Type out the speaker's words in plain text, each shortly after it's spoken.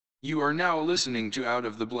You are now listening to Out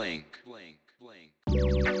of the Blank.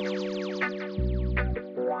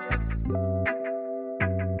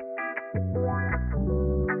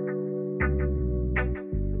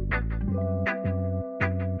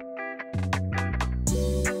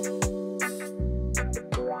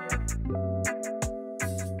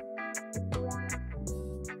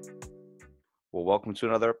 Well, welcome to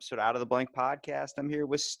another episode of Out of the Blank podcast. I'm here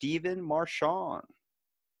with Stephen Marchion.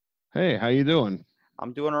 Hey, how you doing?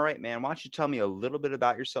 I'm doing all right, man. Why don't you tell me a little bit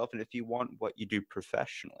about yourself and if you want, what you do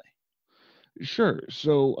professionally? Sure.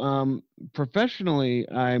 Professionally,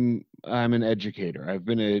 I'm an educator. I've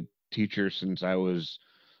been a teacher since I was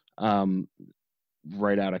um,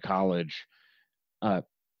 right out of college. Uh,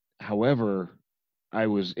 However, I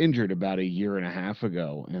was injured about a year and a half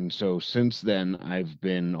ago, and so since then I've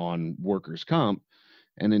been on workers' comp,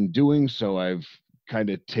 and in doing so, I've kind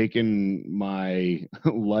of taken my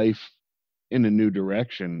life in a new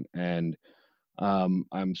direction, and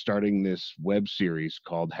I'm starting this web series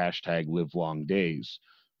called #Live Long Days,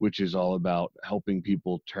 which is all about helping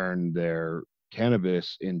people turn their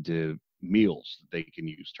cannabis into meals that they can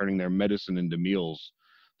use, turning their medicine into meals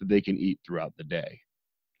that they can eat throughout the day.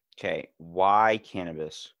 Okay, why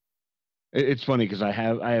cannabis? It's funny because I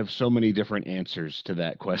have so many different answers to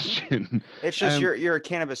that question. It's just um, you're a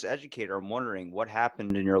cannabis educator. I'm wondering what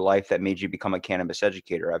happened in your life that made you become a cannabis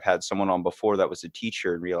educator. I've had someone on before that was a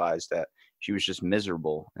teacher and realized that she was just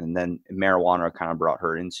miserable, and then marijuana kind of brought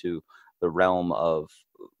her into the realm of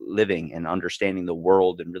living and understanding the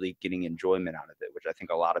world and really getting enjoyment out of it, which I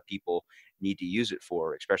think a lot of people need to use it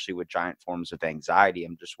for, especially with giant forms of anxiety.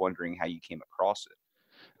 I'm just wondering how you came across it.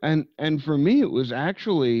 and for me, it was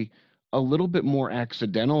actually a little bit more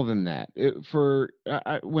accidental than that.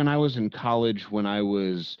 When I was in college, when I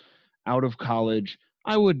was out of college,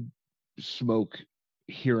 I would smoke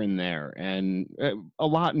here and there, and a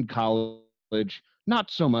lot in college.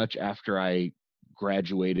 Not so much after I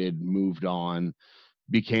graduated, moved on,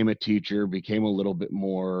 became a teacher, became a little bit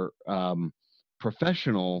more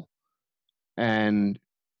professional, and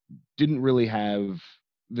didn't really have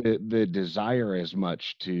the desire as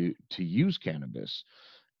much to use cannabis.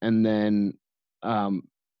 And then um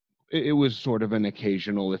it was sort of an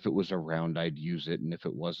occasional, if it was around I'd use it, and if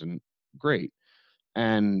it wasn't, great.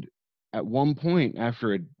 And at one point,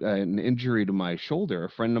 after an injury to my shoulder, a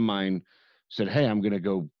friend of mine said, "Hey, I'm going to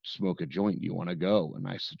go smoke a joint, you want to go?" And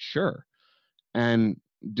I said, "Sure." And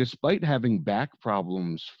despite having back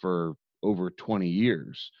problems for over 20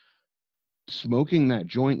 years, smoking that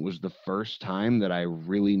joint was the first time that I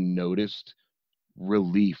really noticed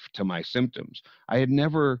relief to my symptoms. I had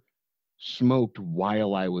never smoked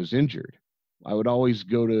while I was injured. I would always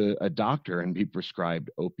go to a doctor and be prescribed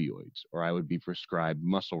opioids, or I would be prescribed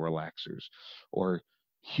muscle relaxers, or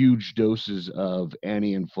huge doses of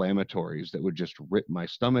anti inflammatories that would just rip my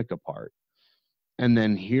stomach apart. And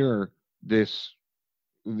then here, this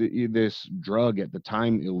drug, at the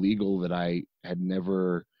time illegal, that I had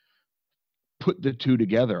never put the two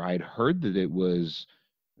together. I'd heard that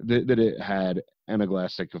that it had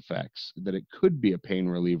anaglastic effects, that it could be a pain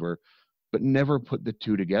reliever, but never put the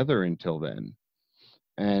two together until then.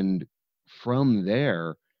 And from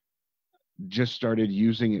there, just started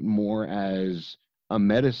using it more as a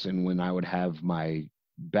medicine when I would have my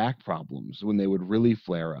back problems, when they would really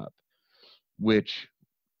flare up, which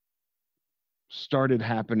started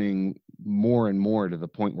happening more and more to the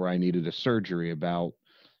point where I needed a surgery about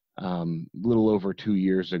a little over 2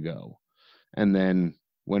 years ago. And then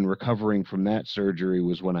when recovering from that surgery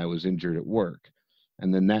was when I was injured at work.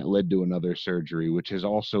 And then that led to another surgery, which has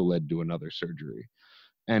also led to another surgery.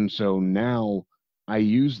 And so now I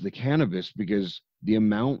use the cannabis because the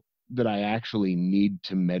amount that I actually need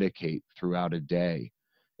to medicate throughout a day,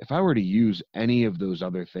 if I were to use any of those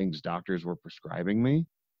other things doctors were prescribing me,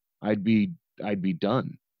 I'd be I'd be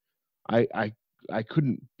done. I I I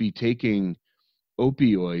couldn't be taking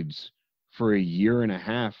opioids for a year and a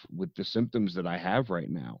half with the symptoms that I have right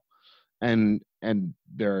now. And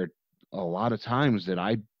there are a lot of times that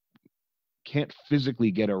I can't physically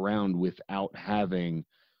get around without having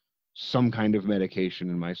some kind of medication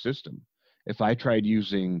in my system. If I tried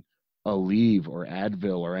using Aleve or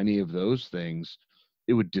Advil or any of those things,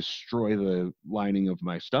 it would destroy the lining of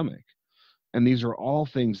my stomach. And these are all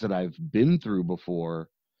things that I've been through before.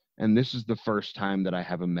 And this is the first time that I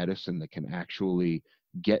have a medicine that can actually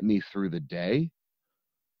get me through the day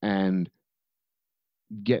and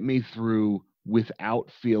get me through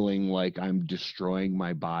without feeling like I'm destroying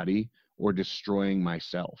my body or destroying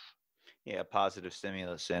myself. Yeah, positive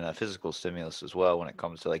stimulus and a physical stimulus as well when it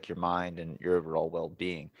comes to like your mind and your overall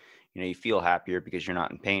well-being. You feel happier because you're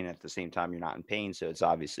not in pain. At the same time, you're not in pain, so it's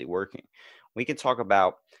obviously working. We can talk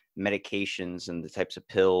about medications and the types of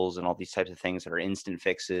pills and all these types of things that are instant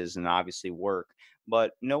fixes and obviously work,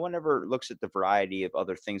 but no one ever looks at the variety of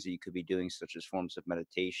other things that you could be doing, such as forms of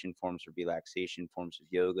meditation, forms of relaxation, forms of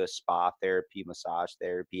yoga, spa therapy, massage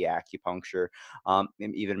therapy, acupuncture, and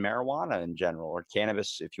even marijuana in general, or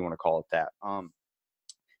cannabis, if you want to call it that.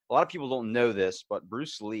 A lot of people don't know this, but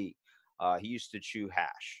Bruce Lee, he used to chew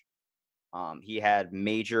hash. He had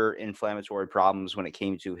major inflammatory problems when it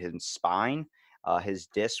came to his spine. His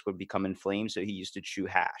disc would become inflamed, so he used to chew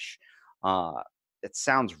hash. Uh, it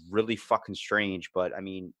sounds really fucking strange, but I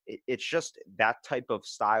mean, it's just that type of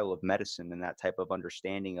style of medicine and that type of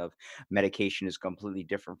understanding of medication is completely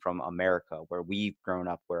different from America, where we've grown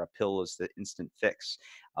up, where a pill is the instant fix.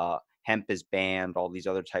 Hemp is banned, all these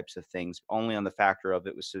other types of things, only on the factor of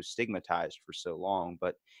it was so stigmatized for so long,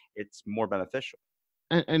 but it's more beneficial.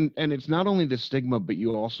 And it's not only the stigma, but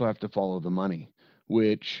you also have to follow the money,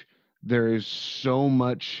 which there is so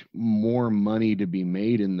much more money to be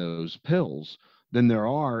made in those pills than there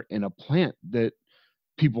are in a plant that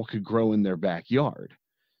people could grow in their backyard.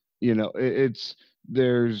 It's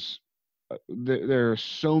there's there are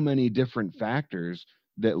so many different factors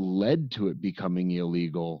that led to it becoming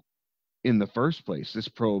illegal in the first place. This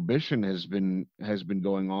prohibition has been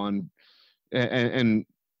going on, and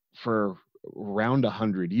for around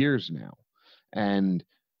 100 years now, and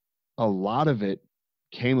a lot of it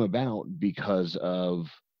came about because of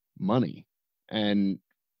money, and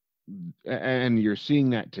and you're seeing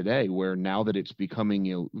that today, where now that it's becoming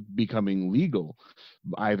legal,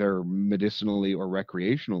 either medicinally or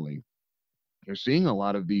recreationally, you're seeing a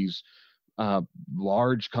lot of these uh,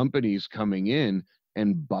 large companies coming in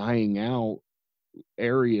and buying out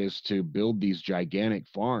areas to build these gigantic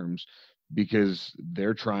farms, because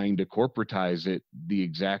they're trying to corporatize it the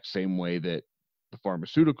exact same way that the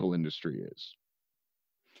pharmaceutical industry is.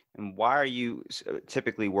 And why are you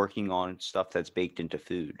typically working on stuff that's baked into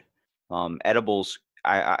food? Edibles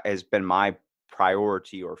has been my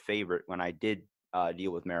priority or favorite when I did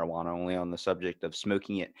deal with marijuana, only on the subject of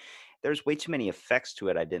smoking it. There's way too many effects to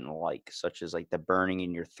it I didn't like, such as like the burning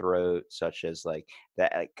in your throat, such as like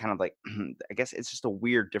that kind of like, I guess it's just a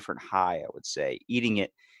weird, different high, I would say. Eating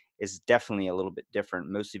it is definitely a little bit different,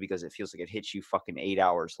 mostly because it feels like it hits you fucking 8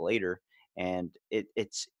 hours later, and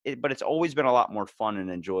but it's always been a lot more fun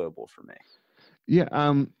and enjoyable for me. Yeah,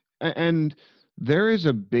 and there is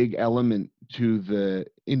a big element to the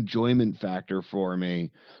enjoyment factor for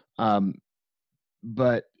me, um,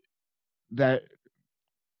 but that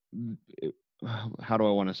it- how do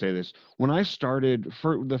I want to say this? When I started,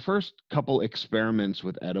 for the first couple experiments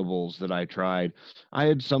with edibles that I tried, I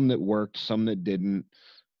had some that worked, some that didn't,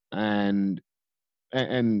 and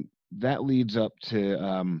and that leads up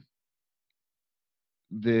to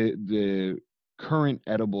the current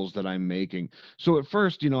edibles that I'm making. So at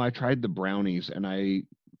first, I tried the brownies, and I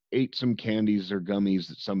ate some candies or gummies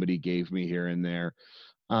that somebody gave me here and there.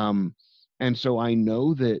 Um, and so I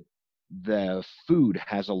know that the food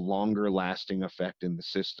has a longer lasting effect in the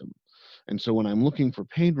system. And so when I'm looking for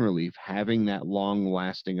pain relief, having that long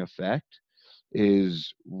lasting effect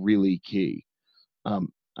is really key.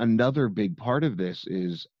 Another big part of this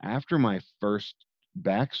is, after my first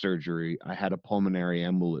back surgery, I had a pulmonary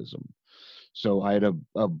embolism. So I had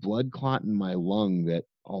a blood clot in my lung that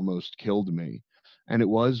almost killed me. And it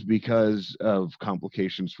was because of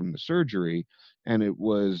complications from the surgery. And it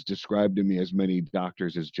was described to me as many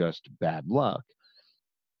doctors as just bad luck.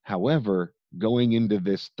 However, going into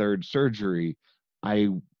this third surgery, I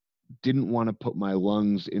didn't want to put my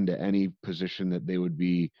lungs into any position that they would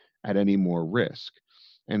be at any more risk.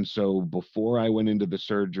 And so before I went into the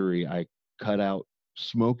surgery, I cut out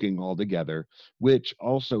smoking altogether, which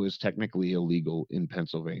also is technically illegal in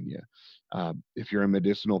Pennsylvania. If you're a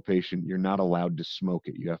medicinal patient, you're not allowed to smoke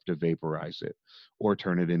it. You have to vaporize it or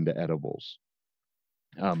turn it into edibles.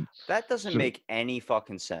 Um, That doesn't so make any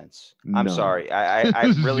fucking sense. I'm none, sorry. I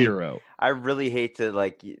really, zero. I really hate to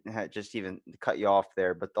like just even cut you off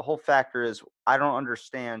there, but the whole factor is I don't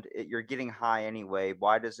understand it. You're getting high anyway.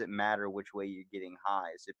 Why does it matter which way you're getting high?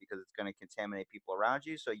 Is it because it's going to contaminate people around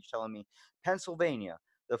you? So you're telling me Pennsylvania,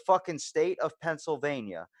 the fucking state of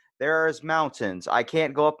Pennsylvania, there is mountains. I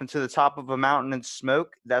can't go up into the top of a mountain and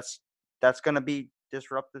smoke. That's going to be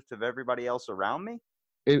disruptive to everybody else around me.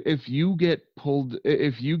 If you get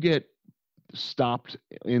stopped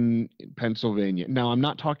in Pennsylvania. Now, I'm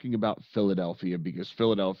not talking about Philadelphia, because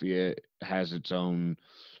Philadelphia has its own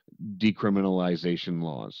decriminalization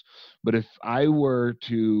laws. But if I were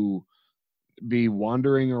to be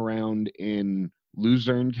wandering around in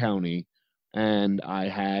Luzerne County and I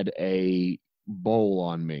had a bowl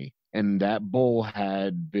on me, and that bowl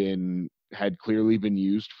had clearly been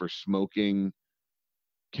used for smoking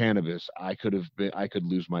cannabis. I could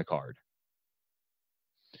lose my card.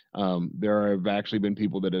 There have actually been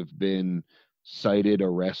people that have been cited,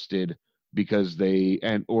 arrested because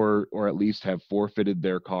or at least have forfeited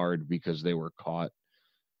their card because they were caught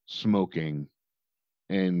smoking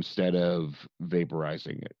instead of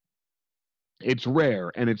vaporizing it. It's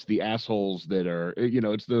rare, and it's the assholes that are,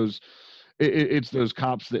 it's those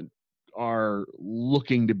cops that are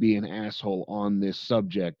looking to be an asshole on this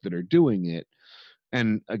subject that are doing it.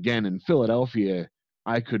 And again, in Philadelphia,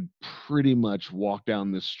 I could pretty much walk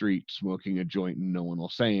down the street smoking a joint and no one will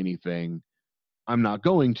say anything. I'm not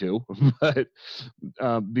going to, but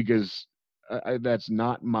because that's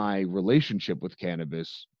not my relationship with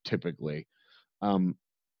cannabis typically. Um,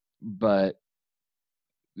 but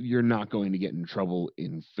you're not going to get in trouble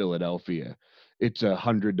in Philadelphia. It's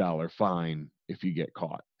 $100 fine if you get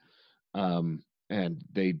caught. And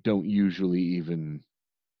they don't usually even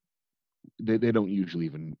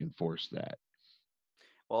enforce that.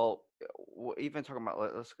 Well, even talking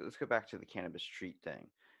about let's go back to the cannabis treat thing.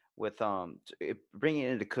 With bringing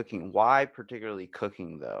it into cooking, why particularly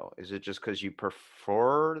cooking though? Is it just because you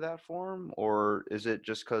prefer that form, or is it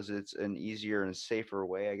just because it's an easier and safer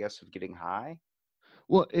way, I guess, of getting high?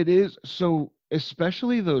 Well, it is. So,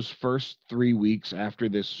 especially those first 3 weeks after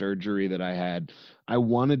this surgery that I had, I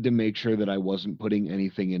wanted to make sure that I wasn't putting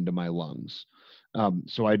anything into my lungs.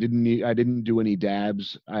 So I didn't do any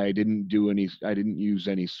dabs. I didn't use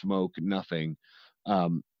any smoke, nothing.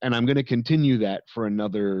 And I'm going to continue that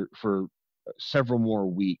for several more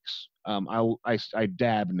weeks. I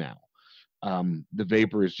dab now. The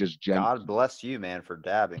vapor is just God bless you, man, for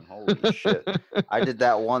dabbing. Holy shit. I did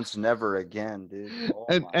that once, never again, dude. Oh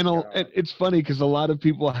my and God. it's funny because a lot of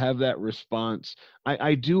people have that response.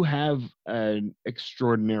 I do have an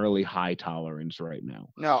extraordinarily high tolerance right now.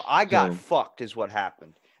 No, I got So fucked is what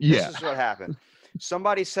happened. This yeah, is what happened.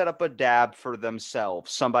 Somebody set up a dab for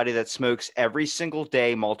themselves, somebody that smokes every single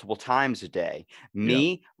day, multiple times a day. yeah.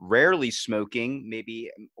 Me, rarely smoking,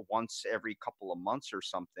 maybe once every couple of months or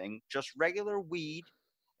something, just regular weed,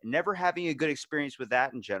 never having a good experience with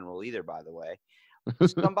that in general either, by the way.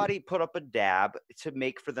 Somebody put up a dab to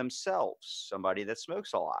make for themselves, somebody that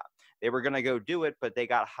smokes a lot. They were going to go do it, but they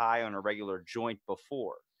got high on a regular joint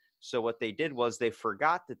before. So what they did was they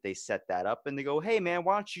forgot that they set that up, and they go, "Hey man,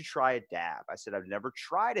 why don't you try a dab?" I said, "I've never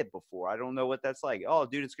tried it before. I don't know what that's like." "Oh,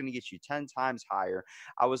 dude, it's going to get you 10 times higher."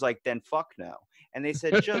 I was like, "Then fuck no." And they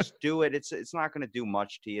said, "Just do it. It's not going to do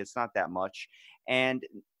much to you. It's not that much." And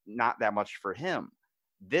not that much for him.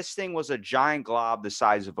 This thing was a giant glob the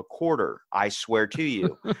size of a quarter. I swear to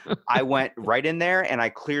you. I went right in there and I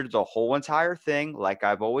cleared the whole entire thing like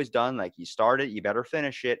I've always done. Like, you start it, you better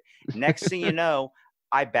finish it. Next thing you know,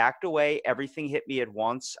 I backed away. Everything hit me at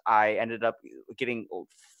once. I ended up getting,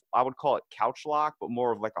 I would call it couch lock, but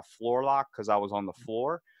more of like a floor lock because I was on the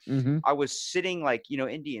floor. Hmm. I was sitting like,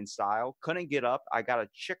 Indian style, couldn't get up. I got a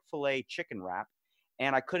Chick-fil-A chicken wrap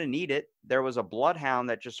and I couldn't eat it. There was a bloodhound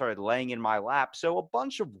that just started laying in my lap. So a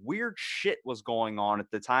bunch of weird shit was going on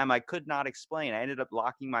at the time I could not explain. I ended up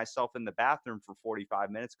locking myself in the bathroom for 45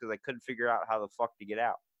 minutes because I couldn't figure out how the fuck to get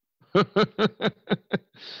out.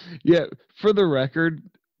 Yeah, for the record,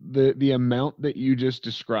 the amount that you just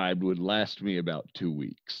described would last me about 2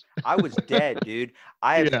 weeks. I was dead, dude.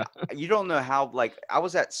 Yeah. You don't know how, like, I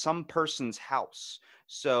was at some person's house.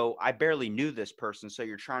 So I barely knew this person. So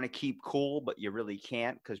you're trying to keep cool, but you really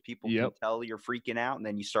can't because people can Yep. tell you're freaking out. And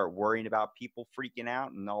then you start worrying about people freaking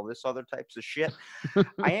out and all this other types of shit.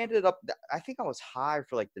 I ended up, I think I was high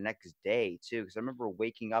for like the next day too. Cause I remember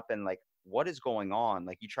waking up and like, what is going on?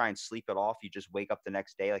 Like, you try and sleep it off. You just wake up the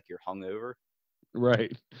next day like you're hungover.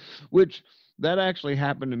 Right. Which that actually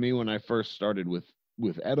happened to me when I first started with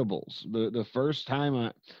edibles. The first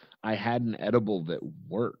time I had an edible that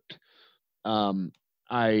worked. Um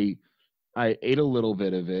I I ate a little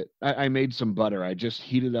bit of it. I made some butter. I just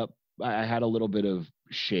heated up. I had a little bit of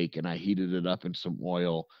shake and I heated it up in some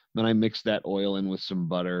oil. Then I mixed that oil in with some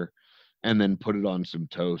butter and then put it on some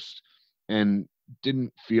toast and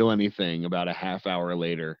didn't feel anything about a half hour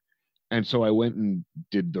later. And so I went and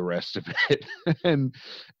did the rest of it. and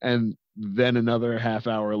and then another half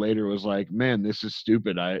hour later was like, man, this is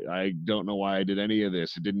stupid. I don't know why I did any of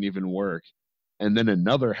this. It didn't even work. And then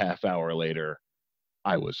another half hour later,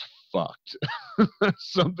 I was fucked.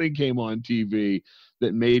 Something came on TV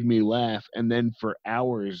that made me laugh. And then for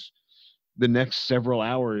hours, the next several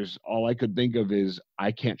hours, all I could think of is,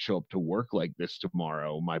 I can't show up to work like this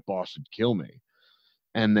tomorrow. My boss would kill me.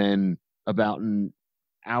 And then about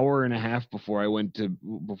hour and a half before I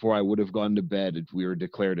would have gone to bed, we were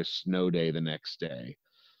declared a snow day the next day.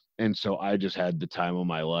 And so I just had the time of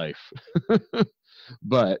my life.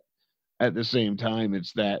 But at the same time,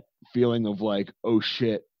 it's that feeling of like, oh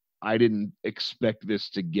shit, I didn't expect this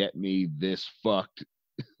to get me this fucked.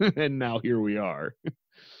 And now here we are.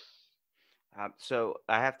 So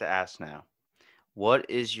I have to ask now, what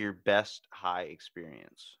is your best high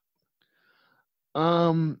experience?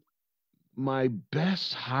 Um, my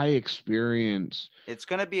best high experience. It's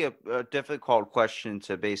going to be a difficult question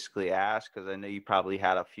to basically ask because I know you probably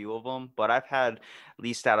had a few of them, but I've had, at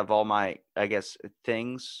least out of all my, I guess,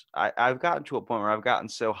 things, I've gotten to a point where I've gotten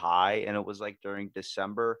so high, and it was like during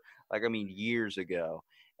December, like, I mean, years ago.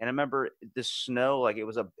 And I remember the snow, like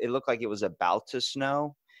it looked like it was about to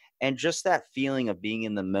snow. And just that feeling of being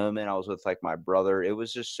in the moment, I was with like my brother. It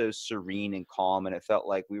was just so serene and calm. And it felt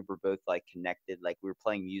like we were both like connected, like we were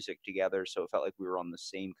playing music together. So it felt like we were on the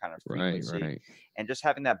same kind of Right, frequency, right. and just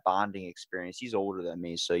having that bonding experience. He's older than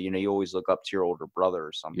me, so you always look up to your older brother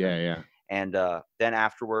or something. Yeah, yeah. And then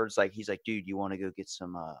afterwards, like, he's like, dude, you want to go get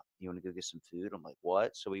some you want to go get some food? I'm like,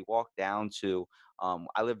 what? So we walked down to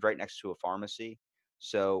I lived right next to a pharmacy,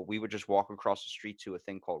 so we would just walk across the street to a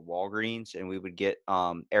thing called Walgreens, and we would get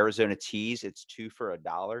Arizona teas. It's 2 for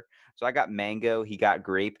 $1. So I got mango, he got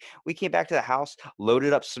grape. We came back to the house,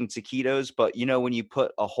 loaded up some taquitos, but when you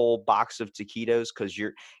put a whole box of taquitos, because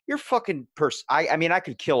you're fucking I mean, I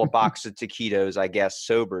could kill a box of taquitos, I guess,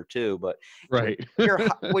 sober too, but Right.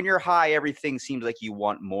 when you're high, everything seems like you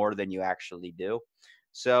want more than you actually do.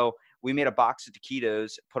 So we made a box of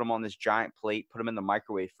taquitos, put them on this giant plate, put them in the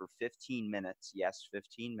microwave for 15 minutes. Yes,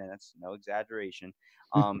 15 minutes, no exaggeration.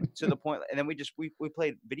 To the point, and then we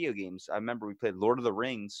played video games. I remember we played Lord of the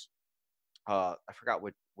Rings. I forgot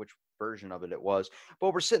which version of it was,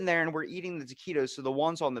 but we're sitting there and we're eating the taquitos. So the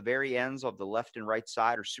ones on the very ends of the left and right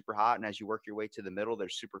side are super hot, and as you work your way to the middle, they're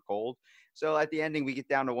super cold. So at the ending, we get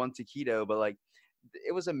down to one taquito, but like,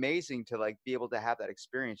 it was amazing to like be able to have that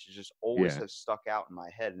experience. It just always Yeah, has stuck out in my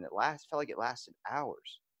head, and felt like it lasted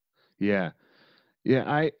hours. yeah. Yeah,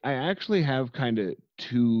 I actually have kind of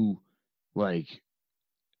two like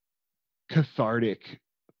cathartic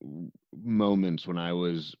moments when I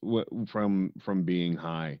was from being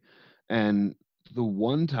high. And the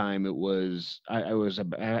one time it was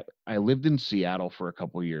I lived in Seattle for a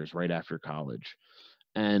couple years right after college,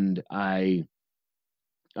 and I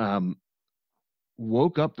um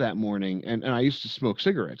woke up that morning, and I used to smoke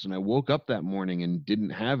cigarettes, and I woke up that morning and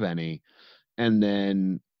didn't have any. And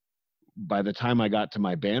then by the time I got to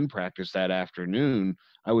my band practice that afternoon,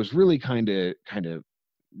 I was really kind of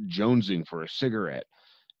jonesing for a cigarette.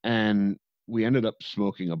 And we ended up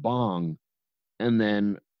smoking a bong. And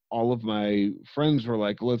then all of my friends were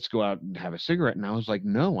like, let's go out and have a cigarette. And I was like,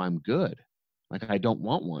 no, I'm good. Like, I don't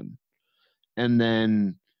want one. And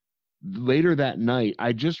then later that night,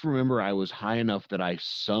 I just remember I was high enough that I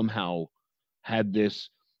somehow had this,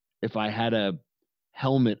 if I had a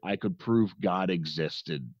helmet, I could prove God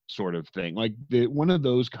existed sort of thing. Like one of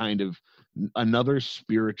those kind of another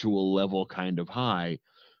spiritual level kind of high.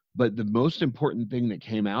 But the most important thing that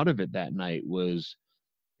came out of it that night was,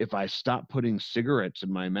 if I stop putting cigarettes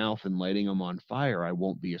in my mouth and lighting them on fire, I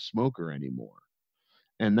won't be a smoker anymore.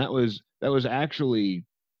 And that was actually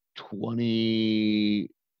 20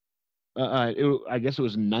 I guess it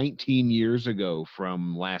was 19 years ago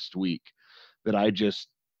from last week that I just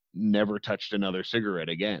never touched another cigarette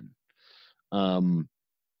again. Um,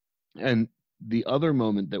 and the other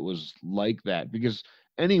moment that was like that, because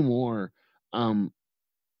anymore, um,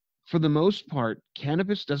 for the most part,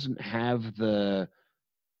 cannabis doesn't have the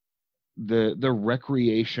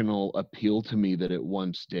recreational appeal to me that it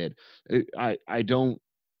once did. I don't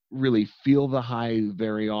really feel the high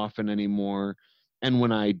very often anymore, and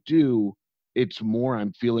when I do, it's more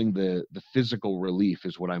I'm feeling the physical relief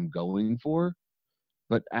is what I'm going for.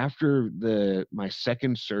 But after the my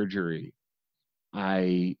second surgery,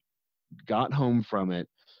 I got home from it,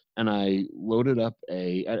 and I loaded up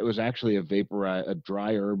it was actually a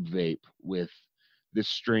dry herb vape with this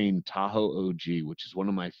strain Tahoe OG, which is one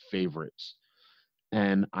of my favorites.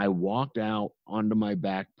 And I walked out onto my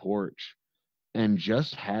back porch and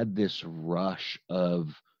just had this rush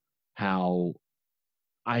of how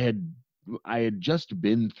I had I had just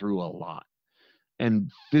been through a lot,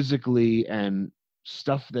 and physically, and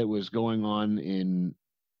stuff that was going on in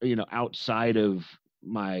outside of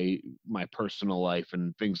my personal life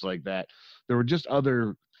and things like that. There were just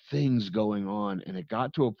other things going on, and it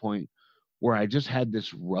got to a point where I just had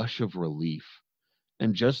this rush of relief,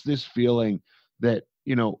 and just this feeling that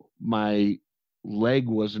my leg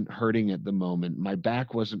wasn't hurting at the moment. My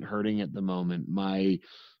back wasn't hurting at the moment.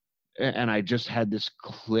 And I just had this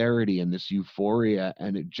clarity and this euphoria,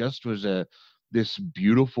 and it just was this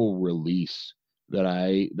beautiful release that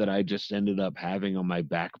I just ended up having on my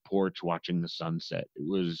back porch watching the sunset. It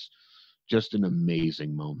was just an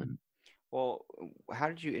amazing moment. Well, how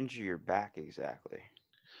did you injure your back exactly?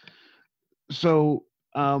 So,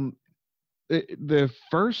 the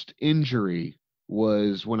first injury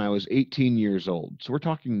was when I was 18 years old. So we're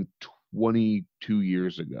talking 22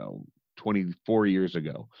 years ago, 24 years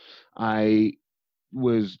ago. I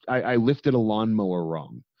lifted a lawnmower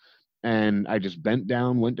wrong, and I just bent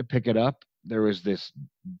down, went to pick it up. There was this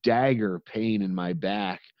dagger pain in my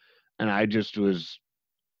back, and I just was,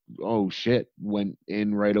 oh shit, went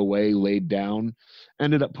in right away, laid down,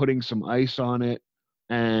 ended up putting some ice on it,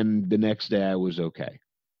 and the next day I was okay.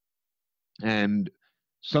 And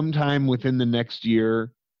sometime within the next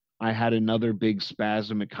year, I had another big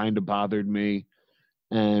spasm. It kind of bothered me.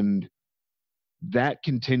 And that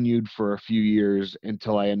continued for a few years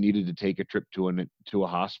until I needed to take a trip to a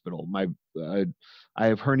hospital. Uh, I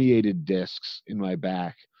have herniated discs in my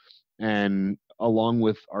back, and along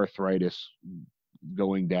with arthritis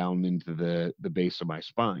going down into the base of my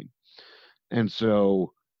spine. And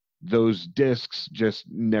so those discs just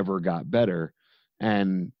never got better.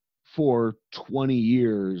 And for 20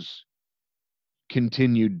 years,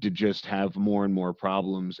 continued to just have more and more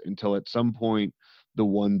problems until at some point the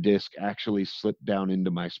one disc actually slipped down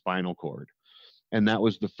into my spinal cord. And that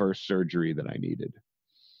was the first surgery that I needed.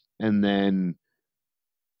 And then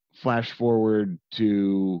flash forward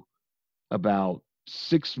to about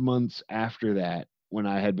 6 months after that, when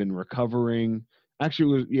I had been recovering.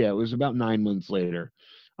 Actually, it was about 9 months later.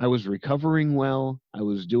 I was recovering well. I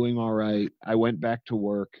was doing all right. I went back to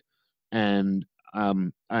work, and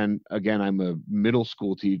again, I'm a middle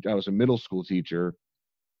school teacher. I was a middle school teacher,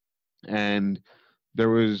 and there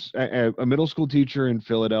was a middle school teacher in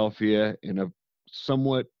Philadelphia in a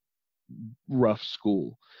somewhat rough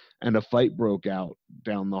school, and a fight broke out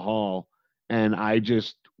down the hall, and I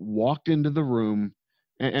just walked into the room.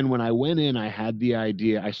 And when I went in, I had the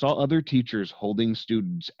idea. I saw other teachers holding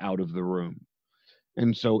students out of the room,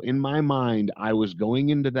 and so in my mind, I was going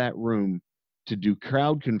into that room to do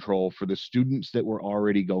crowd control for the students that were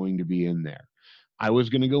already going to be in there. I was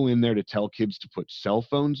going to go in there to tell kids to put cell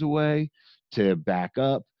phones away, to back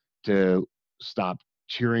up, to stop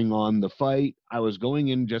cheering on the fight. I was going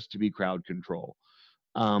in just to be crowd control.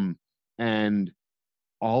 Um, and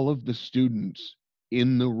all of the students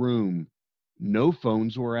in the room, no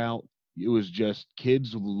phones were out. It was just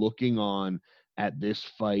kids looking on at this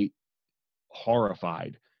fight,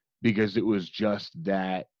 horrified, because it was just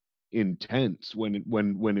that intense when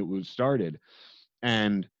it was started.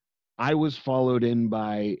 And I was followed in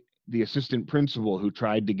by the assistant principal, who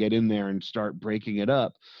tried to get in there and start breaking it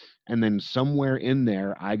up. And then somewhere in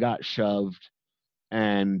there, I got shoved,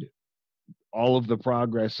 and all of the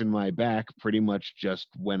progress in my back pretty much just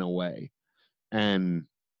went away. And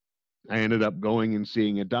I ended up going and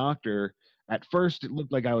seeing a doctor. At first, it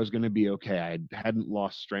looked like I was going to be okay. I hadn't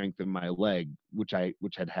lost strength in my leg, which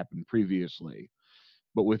had happened previously.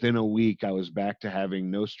 But within a week, I was back to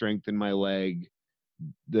having no strength in my leg,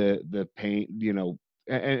 the pain,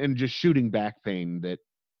 and just shooting back pain that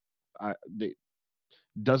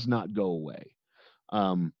does not go away.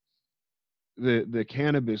 Um, the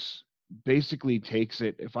cannabis basically takes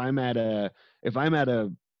it. If I'm at a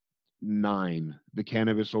 9, the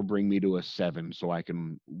cannabis will bring me to a 7, so I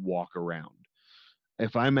can walk around.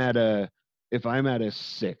 If I'm at a if I'm at a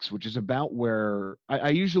 6, which is about where I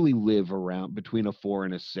usually live, around between a 4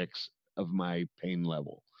 and a 6 of my pain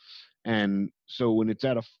level. And so when it's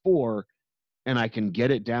at a 4 and I can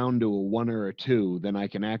get it down to a 1 or a 2, then I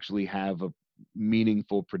can actually have a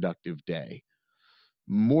meaningful, productive day.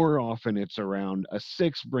 More often it's around a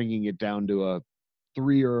 6, bringing it down to a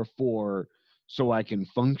 3 or a 4, so I can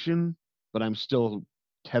function, but I'm still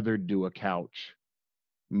tethered to a couch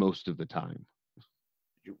most of the time.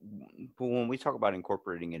 But when we talk about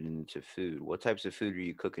incorporating it into food, what types of food are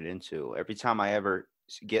you cooking into? Every time I ever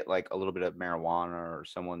get like a little bit of marijuana, or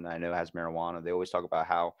someone that I know has marijuana, they always talk about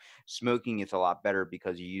how smoking is a lot better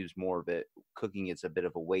because you use more of it. Cooking it's a bit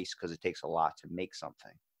of a waste because it takes a lot to make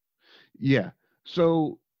something. Yeah.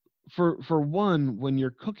 So for one, when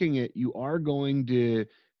you're cooking it, you are going to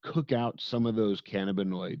cook out some of those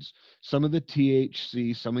cannabinoids, some of the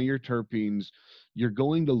THC, some of your terpenes. You're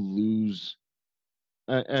going to lose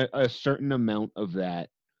a certain amount of that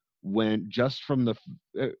when just from the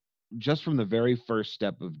very first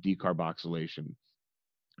step of decarboxylation.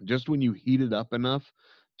 Just when you heat it up enough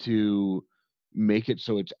to make it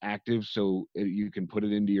so it's active so you can put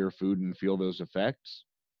it into your food and feel those effects,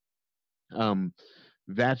 um,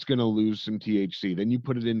 that's going to lose some THC. Then you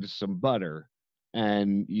put it into some butter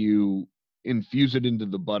and you infuse it into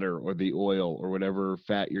the butter or the oil or whatever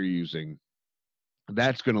fat you're using.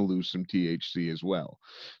 That's going to lose some THC as well.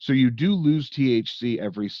 So you do lose THC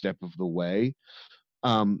every step of the way.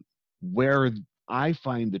 Where I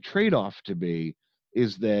find the trade off to be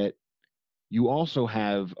is that you also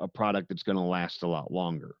have a product that's going to last a lot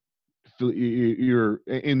longer. You're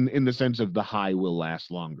in the sense of the high will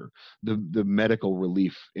last longer. The medical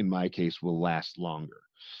relief in my case will last longer.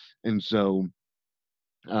 And so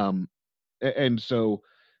um and so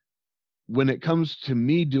when it comes to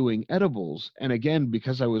me doing edibles, and again,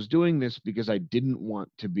 because I was doing this because I didn't want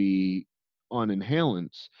to be on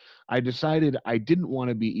inhalants, I decided I didn't want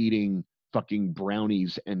to be eating fucking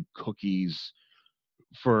brownies and cookies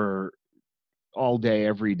for all day,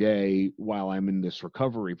 every day while I'm in this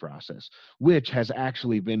recovery process, which has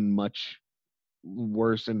actually been much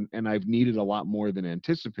worse, and I've needed a lot more than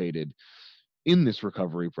anticipated in this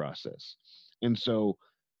recovery process. And so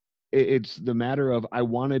it's the matter of I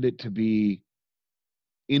wanted it to be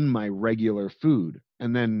in my regular food.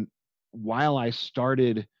 And then while I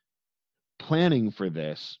started planning for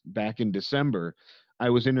this back in December, I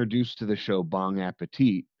was introduced to the show Bong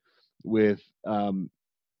Appetit with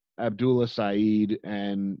Abdullah Saeed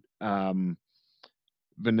and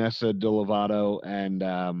Vanessa Dolovato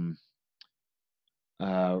and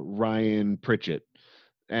Ryan Pritchett.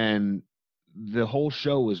 And the whole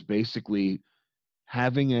show was basically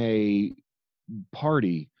having a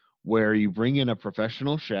party where you bring in a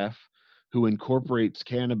professional chef who incorporates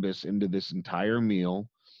cannabis into this entire meal,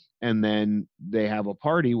 and then they have a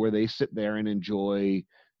party where they sit there and enjoy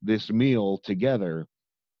this meal together.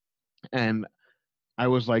 And I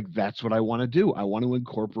was like, that's what I want to do. I want to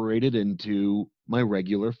incorporate it into my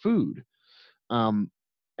regular food. Um,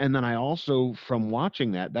 and then I also, from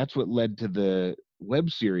watching that, that's what led to the web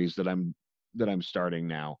series that I'm starting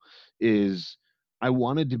now. Is I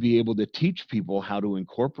wanted to be able to teach people how to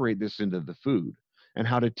incorporate this into the food, and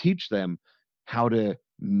how to teach them how to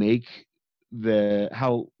make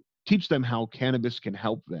how teach them how cannabis can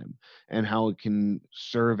help them and how it can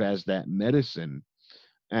serve as that medicine.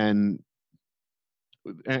 And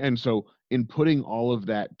and so in putting all of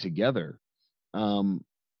that together, um,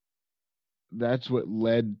 that's what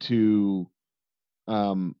led to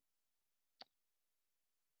um,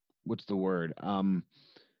 what's the word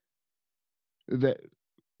that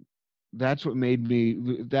that's what made me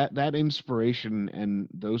that inspiration and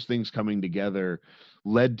those things coming together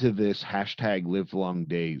led to this hashtag live long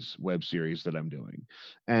days web series that I'm doing.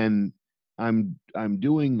 And I'm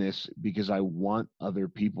doing this because I want other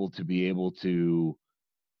people to be able to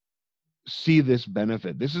see this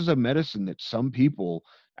benefit. This is a medicine that some people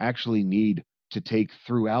actually need to take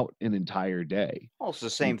throughout an entire day. Well, it's the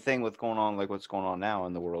same thing with going on, like what's going on now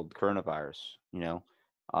in the world, coronavirus. You know,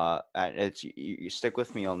 it's you stick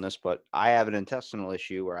with me on this, but I have an intestinal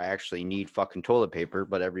issue where I actually need fucking toilet paper,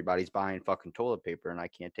 but everybody's buying fucking toilet paper, and I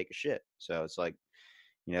can't take a shit. So it's like,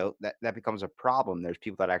 that becomes a problem. There's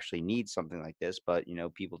people that actually need something like this, but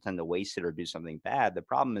people tend to waste it or do something bad. The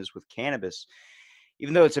problem is with cannabis,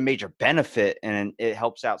 even though it's a major benefit and it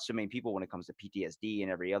helps out so many people when it comes to PTSD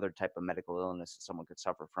and every other type of medical illness that someone could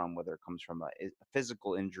suffer from, whether it comes from a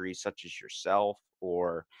physical injury such as yourself,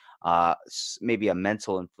 or maybe a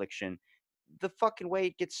mental infliction, the fucking way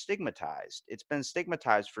it gets stigmatized. It's been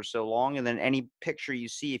stigmatized for so long. And then any picture you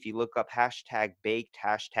see, if you look up hashtag baked,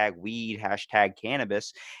 hashtag weed, hashtag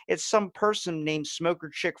cannabis, it's some person named Smoker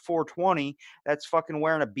Chick 420 that's fucking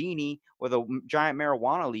wearing a beanie with a giant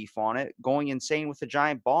marijuana leaf on it, going insane with a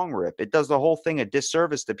giant bong rip. It does the whole thing a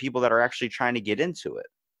disservice to people that are actually trying to get into it.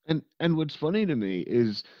 And what's funny to me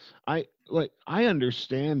is I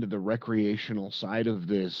understand the recreational side of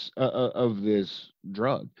this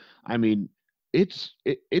drug. I mean, it's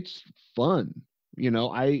fun,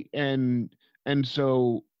 I and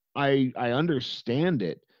so I understand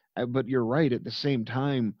it. But you're right. At the same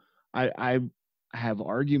time, I have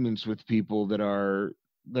arguments with people that are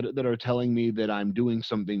telling me that I'm doing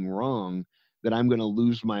something wrong, that I'm going to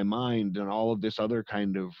lose my mind, and all of this other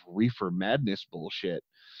kind of reefer madness bullshit,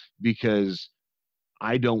 because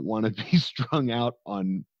I don't want to be strung out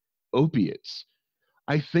on opiates.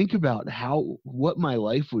 I think about what my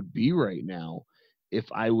life would be right now if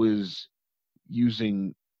I was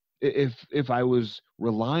using if I was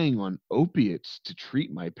relying on opiates to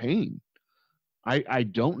treat my pain. I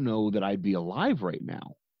don't know that I'd be alive right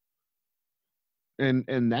now.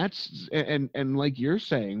 And that's and like you're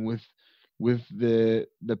saying, with with the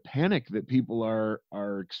panic that people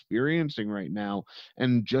are experiencing right now,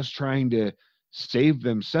 and just trying to save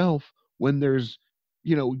themselves when there's,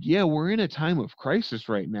 yeah, we're in a time of crisis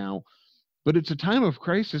right now, but it's a time of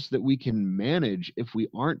crisis that we can manage if we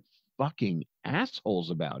aren't fucking assholes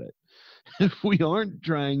about it. If we aren't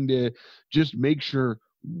trying to just make sure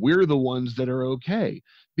we're the ones that are okay.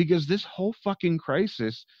 Because this whole fucking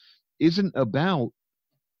crisis isn't about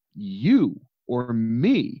you or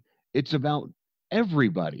me. It's about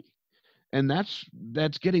everybody. And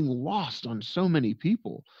that's getting lost on so many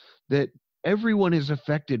people, that everyone is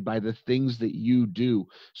affected by the things that you do.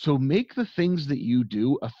 So make the things that you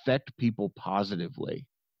do affect people positively.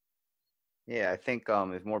 Yeah, I think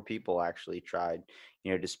if more people actually tried,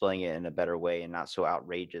 displaying it in a better way and not so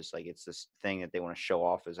outrageous, like it's this thing that they want to show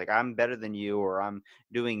off as like I'm better than you, or I'm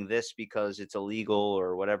doing this because it's illegal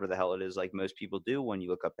or whatever the hell it is, like most people do when you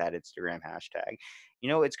look up that Instagram hashtag,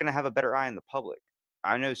 it's going to have a better eye in the public.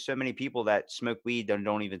 I know so many people that smoke weed and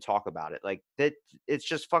don't even talk about it. Like that, it's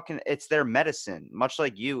just fucking, it's their medicine. Much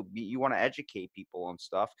like you want to educate people on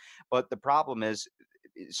stuff, but the problem is,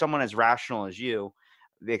 someone as rational as you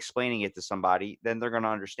explaining it to somebody, then they're going to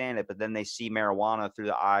understand it. But then they see marijuana through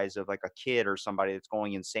the eyes of like a kid or somebody that's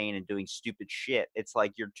going insane and doing stupid shit. It's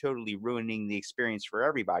like you're totally ruining the experience for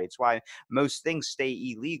everybody. It's why most things stay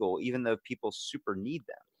illegal, even though people super need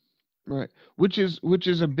them. Right. Which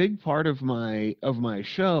is a big part of my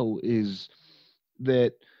show, is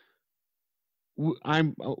that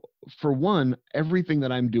I'm for one, everything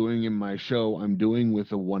that I'm doing in my show, I'm doing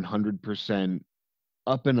with a 100%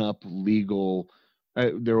 up and up legal.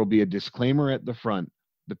 There will be a disclaimer at the front.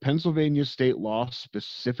 The Pennsylvania state law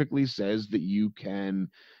specifically says that you can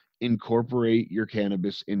incorporate your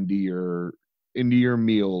cannabis into your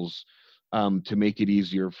meals, to make it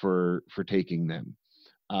easier for taking them.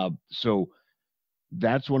 So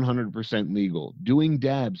that's 100% legal. Doing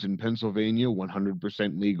dabs in Pennsylvania,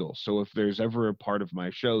 100% legal. So if there's ever a part of my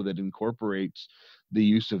show that incorporates the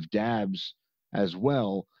use of dabs as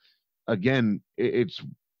well, again, it's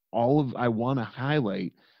all of, I want to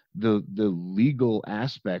highlight the legal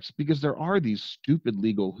aspects, because there are these stupid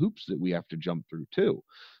legal hoops that we have to jump through too.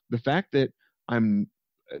 The fact that I'm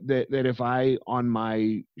that if I on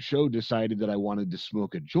my show decided that I wanted to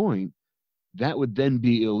smoke a joint, that would then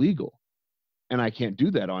be illegal, and I can't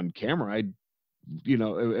do that on camera.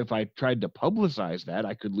 If I tried to publicize that,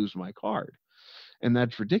 I could lose my card, and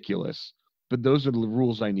that's ridiculous. But those are the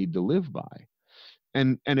rules I need to live by.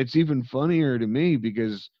 And it's even funnier to me,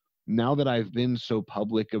 because now that I've been so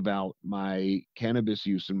public about my cannabis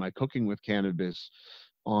use and my cooking with cannabis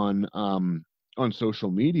on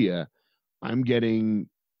social media, I'm getting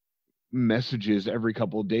messages every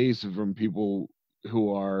couple of days from people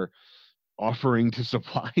who are offering to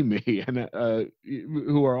supply me, and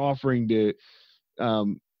who are offering to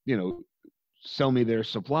um, you know sell me their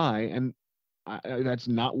supply. And that's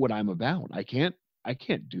not what I'm about. I can't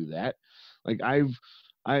do that. Like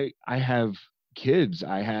I have kids.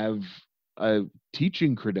 I have a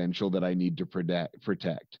teaching credential that I need to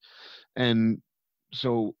protect. And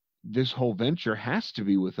so this whole venture has to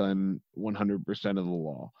be within 100% of the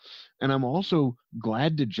law. And I'm also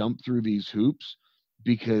glad to jump through these hoops,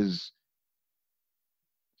 because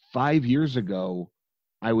 5 years ago,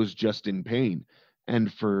 I was just in pain.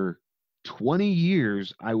 And for 20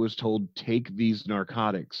 years, I was told, take these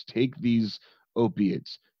narcotics, take these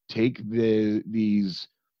opiates, take uh,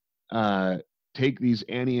 these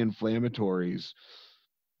anti-inflammatories.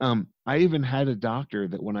 I even had a doctor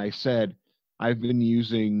that, when I said I've been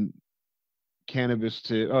using I've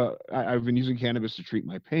been using cannabis to treat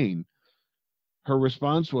my pain, her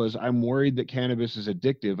response was, I'm worried that cannabis is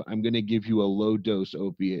addictive. I'm going to give you a low dose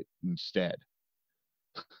opiate instead.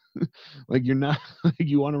 Like, you're not, like,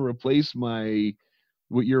 you want to replace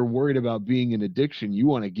what you're worried about being an addiction. You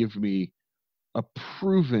want to give me a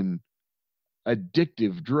proven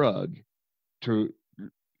addictive drug to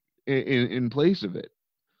in place of it.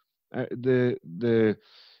 The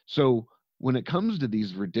So when it comes to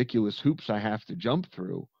these ridiculous hoops I have to jump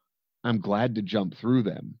through, I'm glad to jump through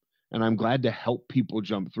them, and I'm glad to help people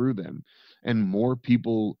jump through them. And more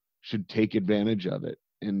people should take advantage of it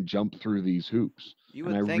and jump through these hoops. You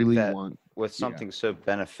And I would think really that want, with yeah, something so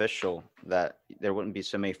beneficial that there wouldn't be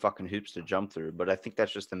so many fucking hoops to jump through, but I think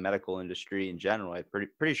that's just the medical industry in general. I'm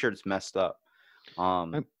pretty sure it's messed up.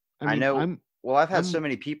 Um, I'm, I I mean, know. Well, I've had so I'm,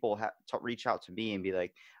 many people reach out to me and be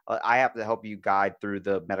like, "I have to help you guide through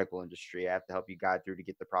the medical industry. I have to help you guide through to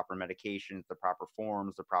get the proper medications, the proper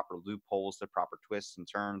forms, the proper loopholes, the proper twists and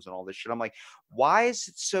turns, and all this shit." I'm like, "Why is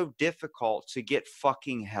it so difficult to get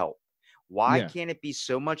fucking help? Why Yeah. can't it be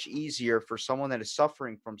so much easier for someone that is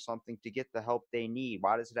suffering from something to get the help they need?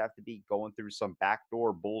 Why does it have to be going through some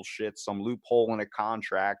backdoor bullshit, some loophole in a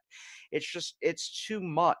contract? It's too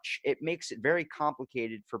much. It makes it very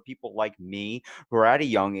complicated for people like me who are at a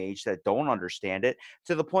young age that don't understand it,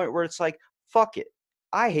 to the point where it's like, fuck it.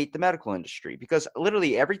 I hate the medical industry because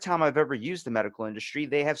literally every time I've ever used the medical industry,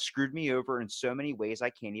 they have screwed me over in so many ways I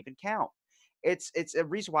can't even count. It's a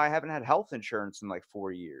reason why I haven't had health insurance in like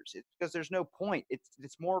 4 years. It's because there's no point.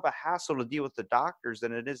 It's more of a hassle to deal with the doctors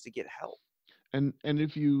than it is to get help. And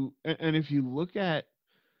if you look at,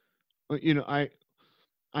 you know,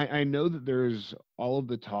 I know that there's all of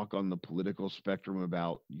the talk on the political spectrum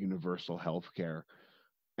about universal health care.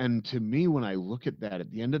 And to me, when I look at that,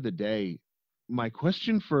 at the end of the day, my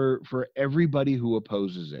question for everybody who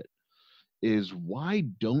opposes it is, why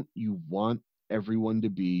don't you want everyone to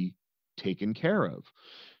be taken care of?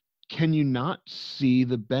 Can you not see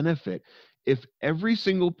the benefit? If every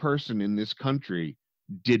single person in this country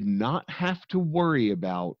did not have to worry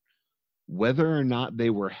about whether or not they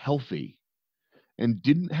were healthy, and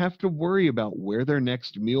didn't have to worry about where their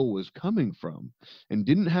next meal was coming from, and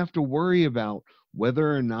didn't have to worry about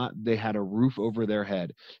whether or not they had a roof over their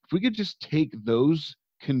head, if we could just take those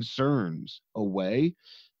concerns away,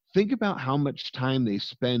 think about how much time they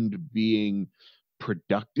spend being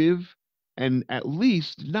productive and at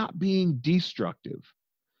least not being destructive.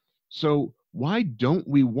 So, why don't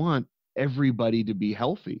we want everybody to be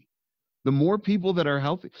healthy? The more people that are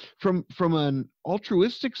healthy, from an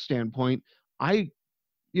altruistic standpoint, I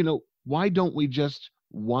why don't we just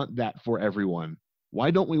want that for everyone? Why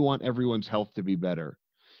don't we want everyone's health to be better?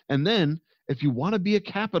 And then, if you want to be a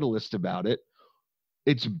capitalist about it,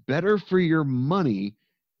 it's better for your money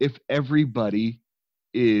if everybody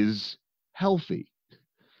is healthy.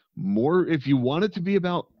 More, if you want it to be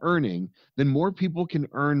about earning, then more people can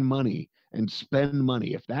earn money and spend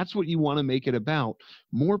money. If that's what you want to make it about,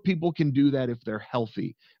 more people can do that if they're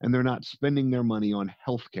healthy and they're not spending their money on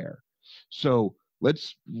healthcare. So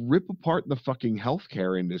let's rip apart the fucking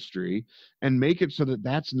healthcare industry and make it so that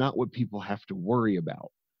that's not what people have to worry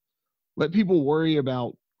about. Let people worry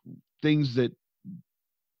about things that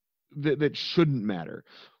shouldn't matter.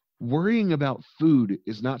 Worrying about food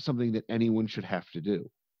is not something that anyone should have to do,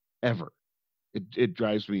 ever. It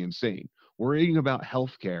drives me insane. Worrying about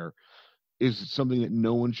healthcare is something that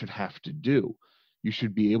no one should have to do. You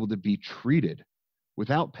should be able to be treated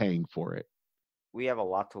without paying for it. We have a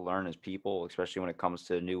lot to learn as people, especially when it comes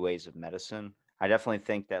to new ways of medicine. I definitely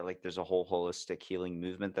think that like there's a whole holistic healing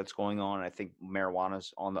movement that's going on. I think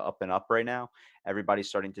marijuana's on the up and up right now. Everybody's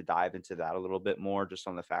starting to dive into that a little bit more, just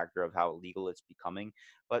on the factor of how illegal it's becoming.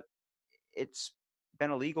 But it's been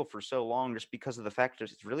illegal for so long just because of the fact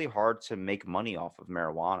that it's really hard to make money off of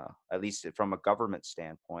marijuana, at least from a government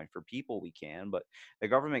standpoint. For people, we can, but the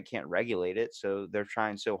government can't regulate it. So they're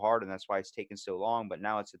trying so hard, and that's why it's taken so long. But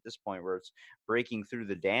now it's at this point where it's breaking through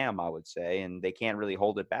the dam, I would say, and they can't really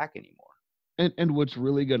hold it back anymore. And what's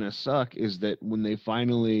really going to suck is that when they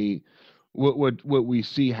finally, what we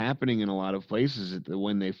see happening in a lot of places is that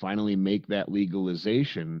when they finally make that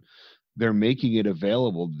legalization, they're making it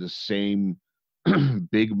available to the same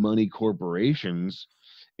big money corporations,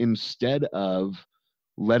 instead of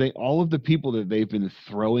letting all of the people that they've been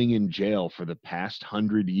throwing in jail for the past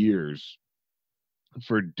 100 years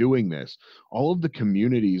for doing this, all of the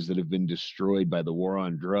communities that have been destroyed by the war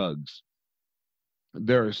on drugs.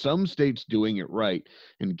 There are some states doing it right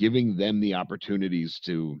and giving them the opportunities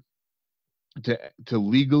to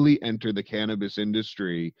legally enter the cannabis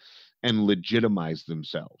industry and legitimize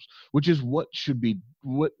themselves, which is what should be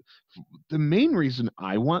what the main reason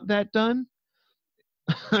I want that done.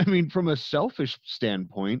 I mean, from a selfish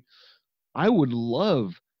standpoint, I would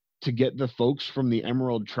love to get the folks from the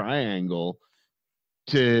Emerald Triangle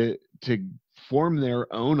to form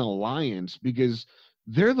their own alliance, because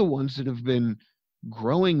they're the ones that have been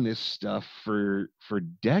growing this stuff for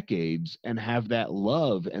decades and have that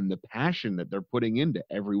love and the passion that they're putting into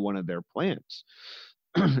every one of their plants.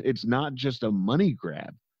 It's not just a money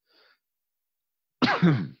grab.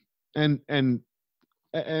 and and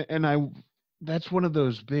and I that's one of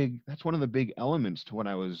the big elements to what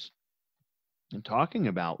I was talking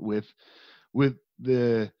about with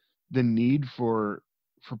the need for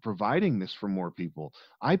providing this for more people.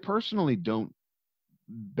 I personally don't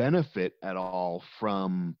benefit at all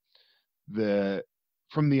the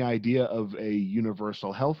from the idea of a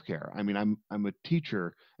universal health care. I mean, I'm a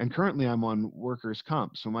teacher and currently I'm on workers'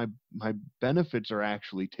 comp. So my benefits are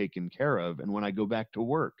actually taken care of. And when I go back to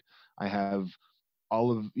work, I have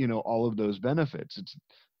all of those benefits. It's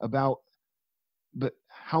about, but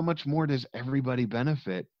how much more does everybody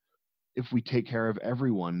benefit if we take care of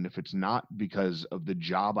everyone, if it's not because of the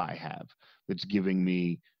job I have that's giving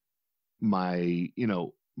me my,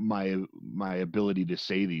 my ability to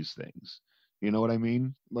say these things. You know what I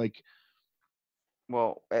mean? Like,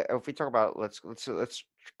 Well, if we talk about let's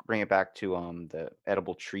bring it back to the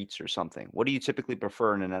edible treats or something. What do you typically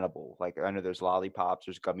prefer in an edible? Like I know there's lollipops,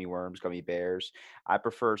 there's gummy worms, gummy bears. I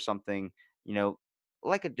prefer something, you know,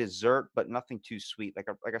 like a dessert, but nothing too sweet, like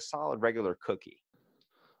a solid regular cookie.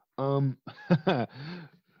 um,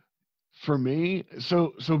 for me,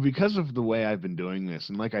 so because of the way I've been doing this,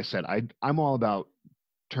 and like I said, I'm all about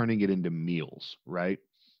turning it into meals, right?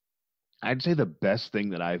 I'd say the best thing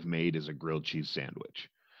that I've made is a grilled cheese sandwich.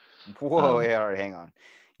 Whoa, Um, yeah, all right, hang on.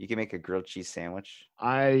 You can make a grilled cheese sandwich.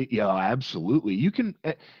 yeah, absolutely. You can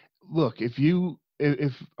look if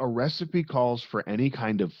a recipe calls for any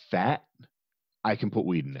kind of fat, I can put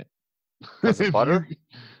weed in it. Because of If you, butter?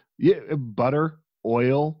 yeah, butter,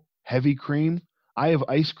 oil, heavy cream. I have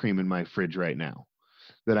ice cream in my fridge right now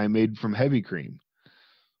that I made from heavy cream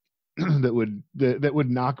that would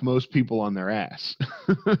knock most people on their ass.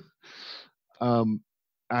 um,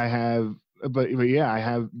 I have, but yeah, I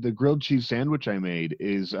have the grilled cheese sandwich I made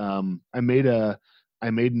is I made an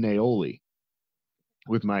aioli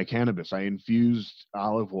with my cannabis. I infused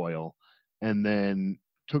olive oil and then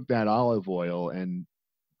took that olive oil and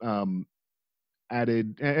um,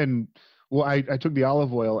 added and well, I took the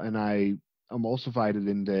olive oil and I emulsified it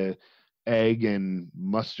into egg and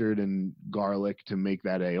mustard and garlic to make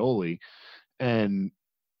that aioli. And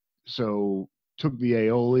so took the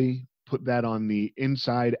aioli, put that on the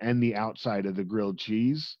inside and the outside of the grilled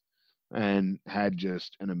cheese, and had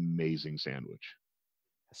just an amazing sandwich.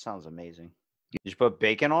 That sounds amazing. Did you put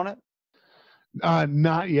bacon on it?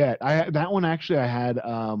 Not yet. That one actually I had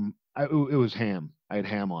it was ham. I had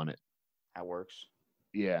ham on it. That works.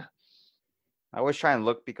 Yeah. I always try and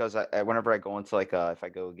look because whenever I go into like if I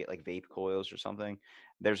go get like vape coils or something,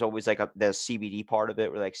 there's always like the CBD part of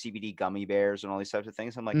it, where like CBD gummy bears and all these types of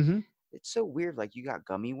things. I'm like, Hmm. it's so weird. Like you got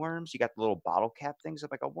gummy worms, you got the little bottle cap things. I'm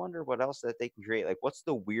like, I wonder what else that they can create. Like, what's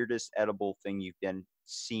the weirdest edible thing you've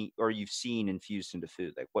seen infused into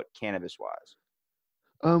food? Like, what cannabis wise?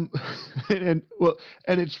 Um, and well,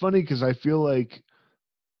 and it's funny because I feel like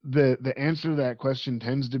the answer to that question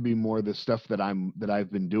tends to be more the stuff that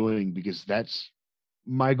I've been doing because that's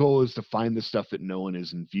my goal is to find the stuff that no one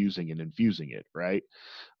is infusing and infusing it, right?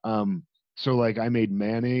 Um, so like I made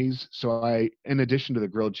mayonnaise. So in addition to the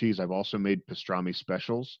grilled cheese, I've also made pastrami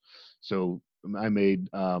specials. So I made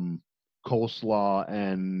coleslaw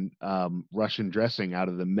and Russian dressing out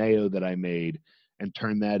of the mayo that I made and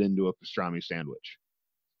turned that into a pastrami sandwich.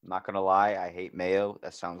 I'm not gonna lie, I hate mayo.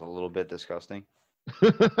 That sounds a little bit disgusting.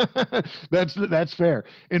 That's fair.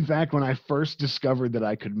 In fact, when I first discovered that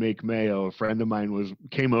I could make mayo, a friend of mine was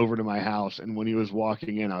came over to my house, and when he was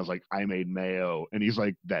walking in, I was like, "I made mayo," and he's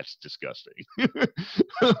like, "That's disgusting."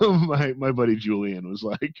 My buddy Julian was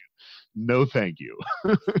like, "No, thank you."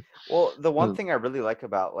 Well, the one Uh, thing I really like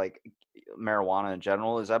about like marijuana in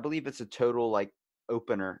general is I believe it's a total like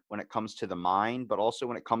opener when it comes to the mind, but also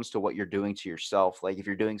when it comes to what you're doing to yourself. Like if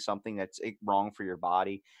you're doing something that's wrong for your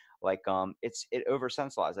body, like it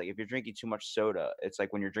oversensializes. Like if you're drinking too much soda, it's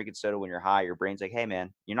like when you're drinking soda when you're high, your brain's like, hey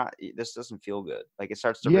man, you're not this doesn't feel good. Like it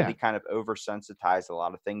starts to yeah, really kind of oversensitize a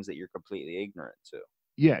lot of things that you're completely ignorant to.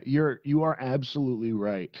 yeah, you are absolutely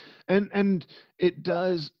right, and it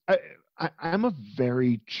does. I'm a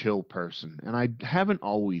very chill person, and I haven't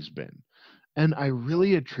always been. And I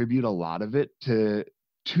really attribute a lot of it to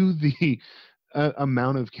the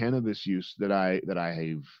amount of cannabis use that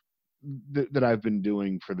I've been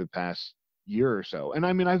doing for the past year or so. And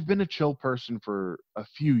I mean, I've been a chill person for a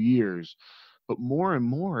few years, but more and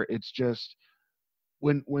more, it's just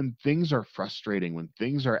when things are frustrating, when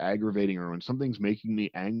things are aggravating, or when something's making me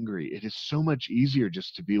angry, it is so much easier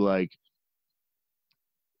just to be like,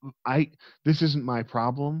 I this isn't my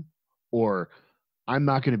problem, or I'm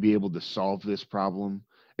not going to be able to solve this problem.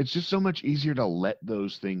 It's just so much easier to let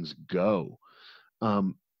those things go.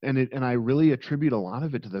 And I really attribute a lot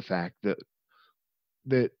of it to the fact that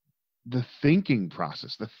the thinking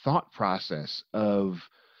process, the thought process of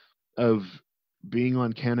being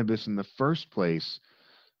on cannabis in the first place,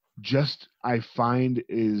 just I find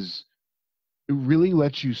is it really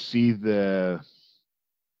lets you see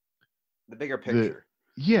The bigger the picture.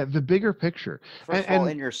 yeah, the bigger picture. First of all, And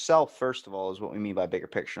in yourself, first of all, is what we mean by bigger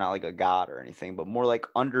picture, not like a god or anything, but more like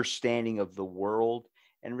understanding of the world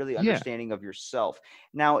and really yeah, understanding of yourself.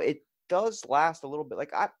 Now, it does last a little bit.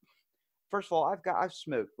 First of all, I've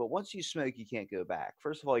smoked, but once you smoke, you can't go back.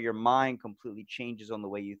 First of all, your mind completely changes on the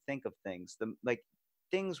way you think of things.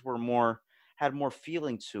 Things were more had more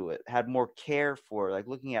feeling to it, had more care for it. Like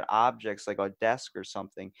looking at objects like a desk or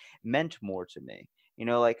something meant more to me. You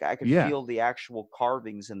know, like I could Yeah. feel the actual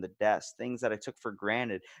carvings in the desk, things that I took for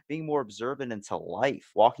granted, being more observant into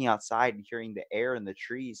life, walking outside and hearing the air and the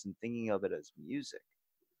trees and thinking of it as music.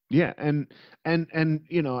 Yeah, and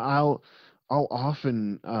you know, I'll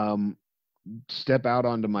often step out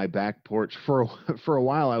onto my back porch for for a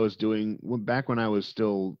while. I was doing back when I was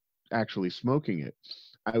still actually smoking it.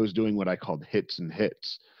 I was doing what I called hits and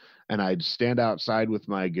hits, and I'd stand outside with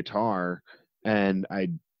my guitar, and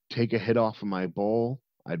I'd take a hit off of my bowl.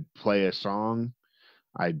 I'd play a song.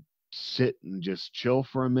 I'd sit and just chill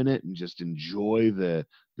for a minute and just enjoy the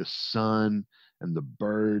sun and the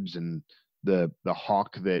birds and the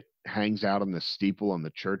hawk that hangs out on the steeple on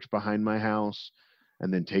the church behind my house,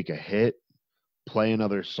 and then take a hit, play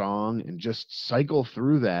another song, and just cycle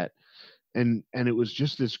through that. And it was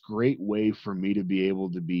just this great way for me to be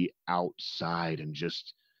able to be outside and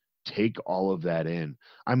just take all of that in.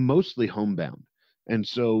 I'm mostly homebound, and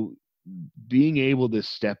so being able to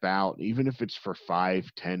step out, even if it's for 5,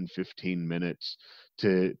 10, 15 minutes,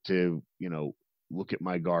 to you know, look at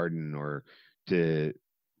my garden or to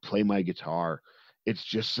play my guitar, it's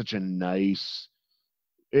just such a nice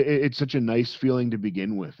it's such a nice feeling to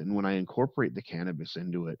begin with. And when I incorporate the cannabis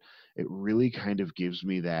into it, it really kind of gives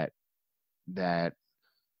me that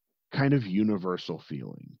kind of universal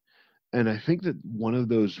feeling. And I think that one of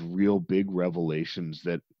those real big revelations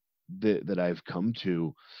that I've come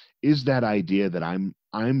to is that idea that I'm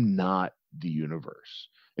not the universe.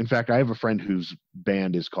 In fact, I have a friend whose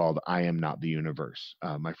band is called I Am Not the Universe,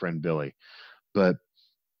 my friend Billy. But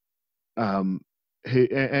um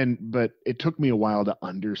but it took me a while to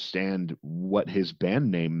understand what his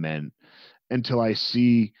band name meant until I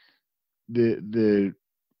see the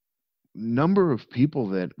number of people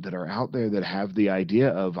that are out there that have the idea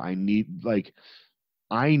of I need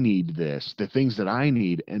this, the things that I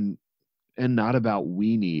need, and not about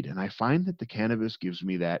we need. And I find that the cannabis gives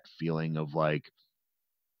me that feeling of like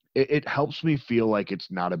it helps me feel like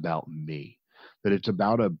it's not about me, that it's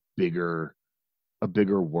about a bigger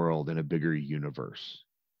world and a bigger universe.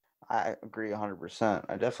 I agree 100%.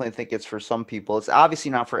 I definitely think it's for some people. It's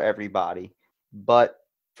obviously not for everybody, but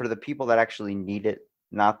for the people that actually need it,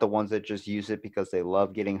 not the ones that just use it because they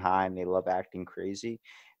love getting high and they love acting crazy.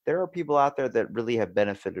 There are people out there that really have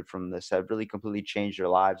benefited from this, have really completely changed their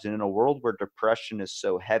lives. And in a world where depression is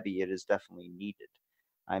so heavy, it is definitely needed.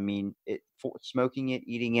 I mean, smoking it,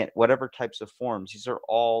 eating it, whatever types of forms, these are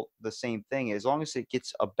all the same thing. As long as it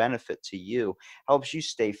gets a benefit to you, helps you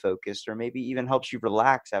stay focused, or maybe even helps you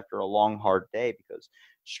relax after a long, hard day, because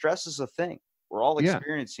stress is a thing. We're all Yeah.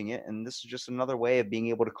 experiencing it, and this is just another way of being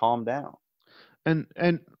able to calm down. And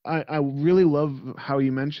I really love how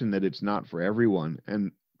you mentioned that it's not for everyone.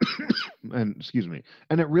 And and excuse me.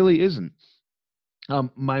 And it really isn't.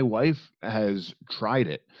 My wife has tried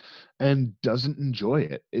it and doesn't enjoy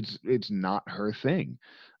it. It's not her thing.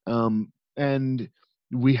 And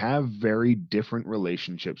we have very different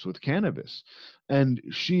relationships with cannabis. And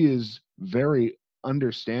she is very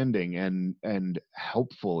understanding and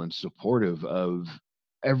helpful and supportive of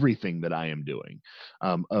everything that I am doing,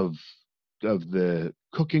 of the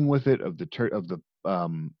cooking with it, of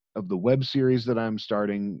of the web series that I'm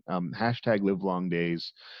starting, hashtag live long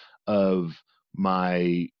days, of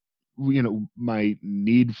my my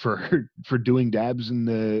need for for doing dabs in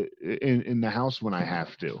the house when I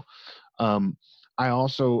have to. um I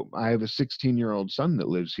have a 16-year-old son that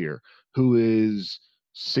lives here who is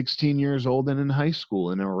 16 years old and in high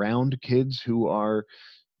school and around kids who are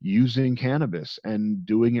using cannabis and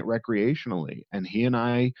doing it recreationally. And he and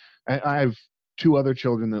I have two other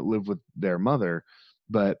children that live with their mother,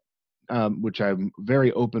 but which I'm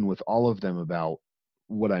very open with all of them about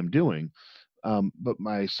what I'm doing. But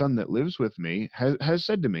my son that lives with me has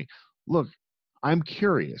said to me, look, I'm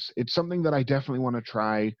curious. It's something that I definitely want to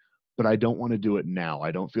try, but I don't want to do it now.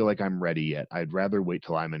 I don't feel like I'm ready yet. I'd rather wait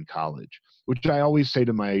till I'm in college, which I always say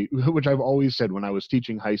to which I've always said when I was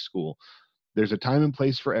teaching high school. There's a time and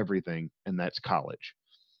place for everything, and that's college.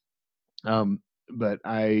 Um, but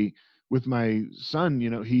with my son,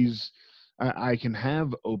 I can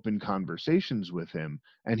have open conversations with him,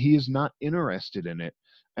 and he is not interested in it.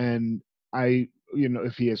 And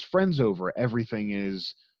if he has friends over, everything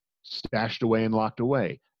is stashed away and locked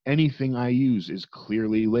away. Anything I use is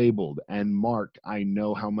clearly labeled and marked. I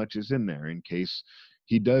know how much is in there in case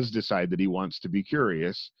he does decide that he wants to be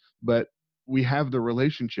curious. But we have the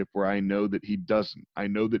relationship where I know that he doesn't. I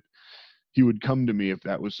know that he would come to me if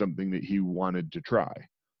that was something that he wanted to try.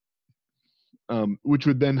 which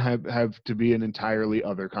would then have to be an entirely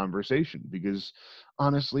other conversation, because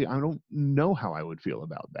honestly, I don't know how I would feel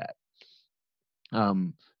about that.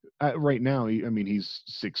 Right now, I mean, he's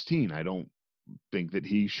 16. I don't think that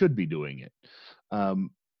he should be doing it.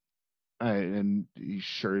 Um, and he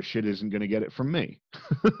sure as shit isn't going to get it from me.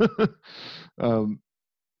 um,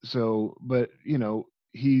 so, but you know,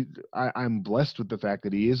 I'm blessed with the fact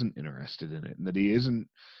that he isn't interested in it, and that he isn't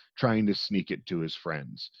trying to sneak it to his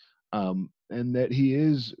friends, and that he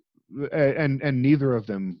is, and neither of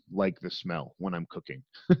them like the smell when I'm cooking.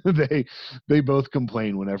 they they both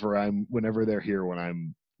complain whenever they're here when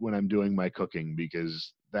I'm doing my cooking,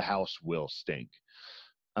 because the house will stink.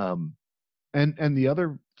 Um, and the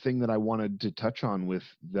other thing that I wanted to touch on with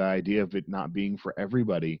the idea of it not being for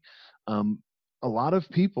everybody, a lot of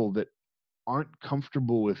people that aren't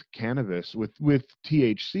comfortable with cannabis, with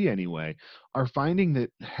THC anyway, are finding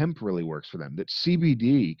that hemp really works for them, that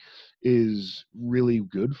CBD is really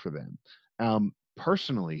good for them.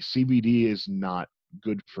 Personally, CBD is not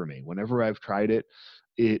good for me. Whenever I've tried it,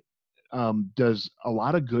 it does a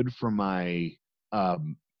lot of good for my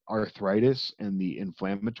um, arthritis and the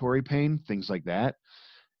inflammatory pain, things like that.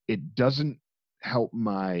 It doesn't help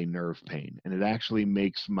my nerve pain, and it actually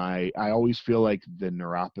makes I always feel like the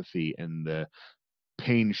neuropathy and the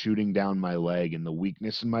pain shooting down my leg and the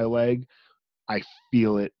weakness in my leg, I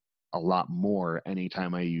feel it a lot more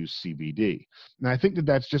anytime I use CBD. And I think that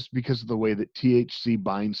that's just because of the way that THC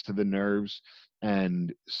binds to the nerves,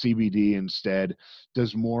 and CBD instead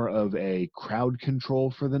does more of a crowd control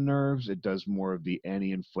for the nerves. It does more of the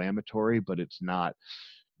anti-inflammatory, but it's not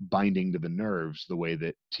binding to the nerves the way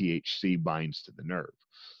that THC binds to the nerve.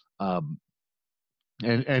 Um,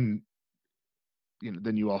 and you know,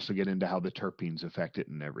 then you also get into how the terpenes affect it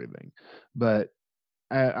and everything. But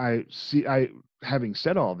I see. Having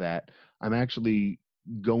said all that, I'm actually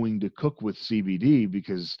going to cook with CBD,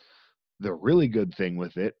 because the really good thing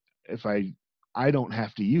with it, if I don't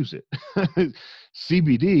have to use it.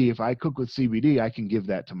 CBD, if I cook with CBD, I can give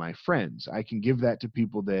that to my friends. I can give that to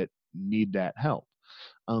people that need that help.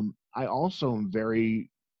 I also am very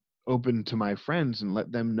open to my friends and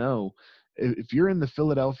let them know, if you're in the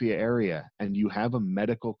Philadelphia area and you have a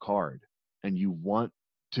medical card and you want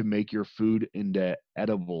to make your food into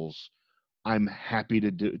edibles, I'm happy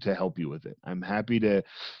to help you with it. I'm happy to.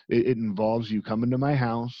 It involves you coming to my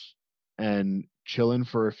house and chilling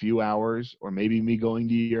for a few hours, or maybe me going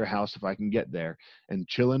to your house if I can get there, and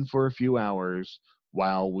chilling for a few hours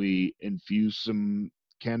while we infuse some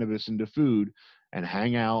cannabis into food and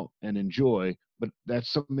hang out and enjoy. But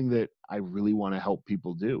that's something that I really want to help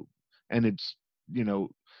people do, and it's, you know,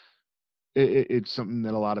 it's something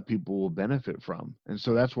that a lot of people will benefit from. And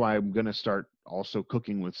so that's why I'm going to start also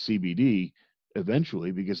cooking with CBD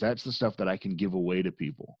eventually, because that's the stuff that I can give away to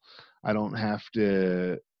people. I don't have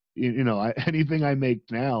to, anything I make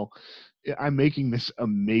now, I'm making this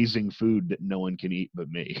amazing food that no one can eat but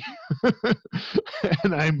me.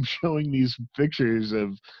 And I'm showing these pictures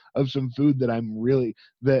of some food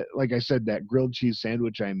that like I said, that grilled cheese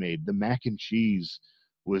sandwich I made, the mac and cheese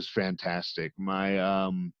was fantastic.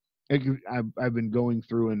 I've been going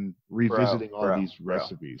through and revisiting all these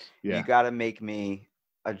recipes. Yeah. You got to make me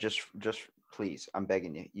just please, I'm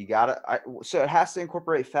begging you. You got to so it has to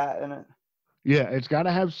incorporate fat in it. Yeah, it's got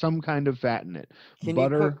to have some kind of fat in it. Can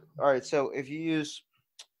Butter. You cook, all right, so if you use,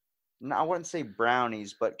 no, I wouldn't say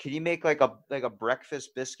brownies, but can you make like a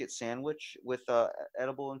breakfast biscuit sandwich with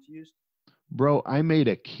edible infused? Bro, I made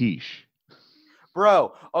a quiche.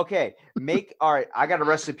 Bro, okay, all right, I got a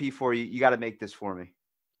recipe for you. You got to make this for me.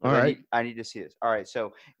 All right. I need to see this. All right,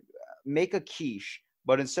 so make a quiche,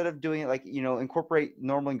 but instead of doing it like, incorporate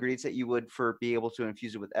normal ingredients that you would for be able to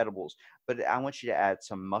infuse it with edibles. But I want you to add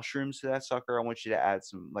some mushrooms to that sucker. I want you to add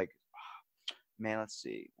some let's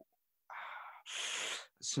see,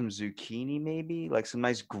 some zucchini, maybe like some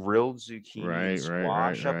nice grilled zucchini and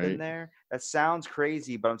squash up in there. That sounds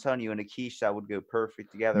crazy, but I'm telling you, in a quiche that would go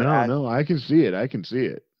perfect together. No, I can see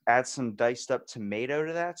it. Add some diced up tomato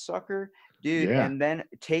to that sucker, dude, and then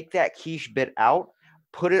take that quiche bit out,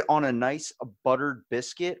 put it on a nice buttered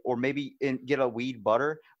biscuit, or maybe get a weed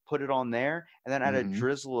butter, put it on there, and then add a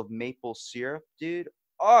drizzle of maple syrup, dude.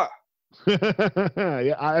 Oh,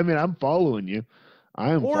 yeah, I mean, I'm following you. I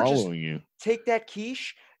am following you. Take that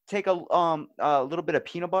quiche, take a little bit of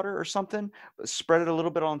peanut butter or something, spread it a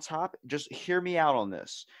little bit on top. Just hear me out on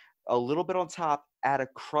this. A little bit on top, add a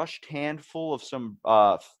crushed handful of some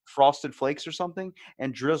frosted flakes or something,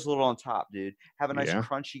 and drizzle it on top, dude. Have a nice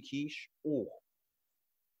crunchy quiche. Ooh.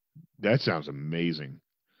 That sounds amazing.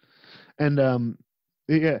 And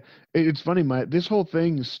Yeah, it's funny. This whole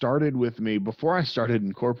thing started with me before I started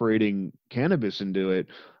incorporating cannabis into it.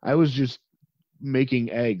 I was just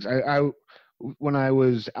making eggs. When I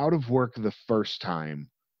was out of work the first time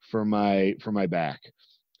for my back,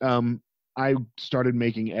 um, I started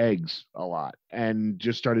making eggs a lot and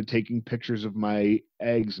just started taking pictures of my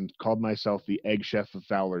eggs and called myself the Egg Chef of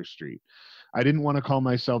Fowler Street. I didn't want to call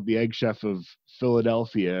myself the Egg Chef of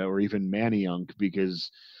Philadelphia or even Manayunk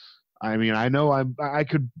because I mean, I know I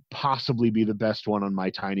could possibly be the best one on my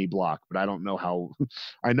tiny block, but I don't know how.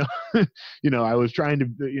 I know, I was trying to,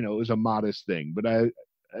 it was a modest thing, but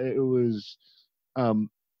it was, um,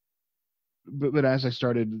 but as I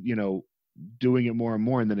started, doing it more and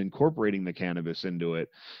more, and then incorporating the cannabis into it,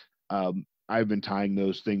 I've been tying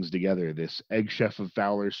those things together. This Egg Chef of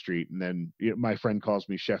Fowler Street, and then my friend calls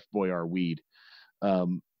me Chef Boyar Weed.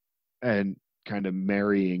 Um, and kind of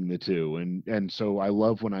marrying the two, and so I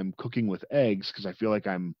love when I'm cooking with eggs because I feel like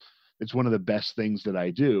it's one of the best things that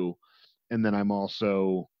I do. And then I'm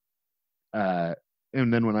also and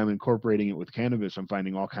then when I'm incorporating it with cannabis, I'm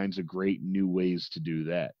finding all kinds of great new ways to do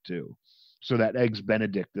that too. So that eggs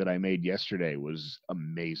benedict that I made yesterday was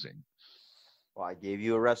amazing. Well, I gave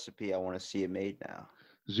you a recipe. I want to see it made now.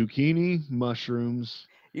 Zucchini, mushrooms.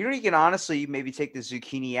 You can honestly maybe take the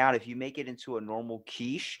zucchini out if you make it into a normal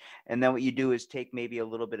quiche, and then what you do is take maybe a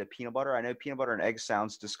little bit of peanut butter. I know peanut butter and egg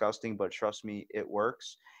sounds disgusting, but trust me, it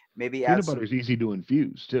works. Maybe add Peanut butter some, is easy to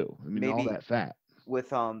infuse too. I mean, all maybe that fat. with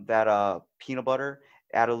that peanut butter,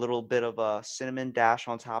 add a little bit of cinnamon dash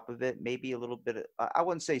on top of it, maybe a little bit of, I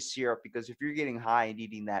wouldn't say syrup, because if you're getting high and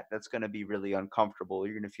eating that, that's going to be really uncomfortable.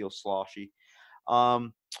 You're going to feel sloshy.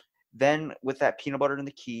 Um, then with that peanut butter in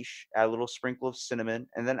the quiche, add a little sprinkle of cinnamon,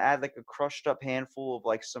 and then add like a crushed up handful of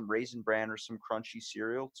like some Raisin Bran or some crunchy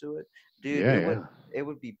cereal to it. Dude, Yeah, yeah. it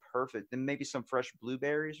would be perfect. Then maybe some fresh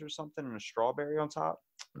blueberries or something and a strawberry on top.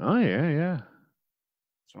 Oh yeah, yeah.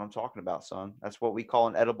 That's what I'm talking about, son. That's what we call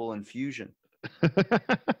an edible infusion.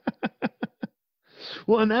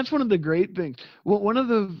 Well, and that's one of the great things. Well, one of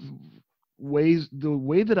the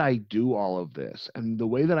way that I do all of this and the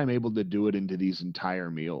way that I'm able to do it into these entire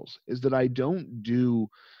meals is that I don't do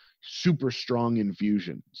super strong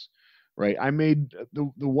infusions, right? I made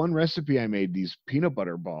the one recipe I made, these peanut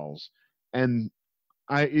butter balls, and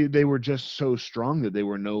they were just so strong that they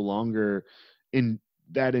were no longer in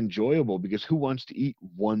that enjoyable because who wants to eat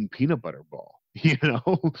one peanut butter ball?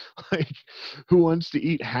 Like who wants to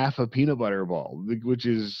eat half a peanut butter ball, which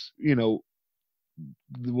is,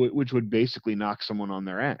 which would basically knock someone on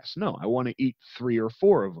their ass. No, I want to eat 3 or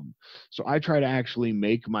 4 of them. So I try to actually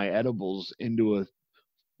make my edibles into a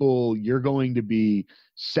full, you're going to be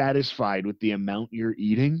satisfied with the amount you're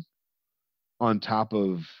eating on top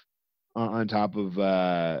of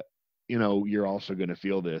you're also going to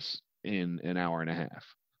feel this in an hour and a half.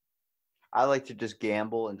 I like to just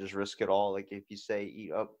gamble and just risk it all. Like if you say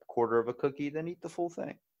eat a quarter of a cookie, then eat the full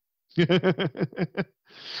thing.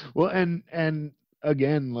 Well, and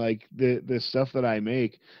again, like the stuff that I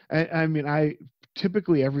make, I mean, I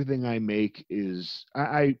typically everything I make is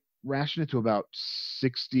I ration it to about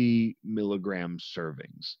 60 milligram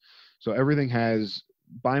servings. So everything has,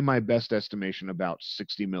 by my best estimation, about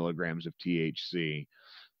 60 milligrams of THC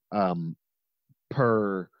um,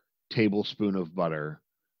 per tablespoon of butter.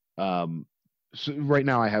 So right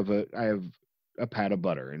now I have a pat of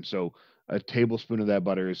butter, and so a tablespoon of that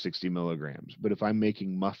butter is 60 milligrams. But if I'm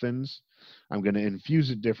making muffins, I'm going to infuse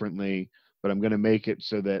it differently, but I'm going to make it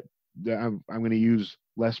so that I'm going to use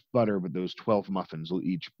less butter, but those 12 muffins will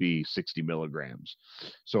each be 60 milligrams.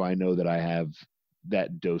 So I know that I have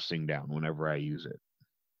that dosing down whenever I use it.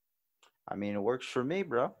 I mean, it works for me,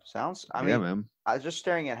 bro. I Yeah, mean, man. I was just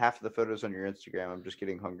staring at half of the photos on your Instagram. I'm just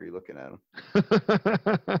getting hungry looking at them.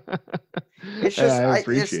 It's just, I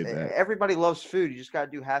appreciate that. everybody loves food. You just got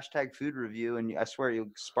to do hashtag food review, and I swear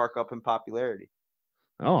you'll spark up in popularity.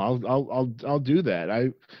 Oh, I'll do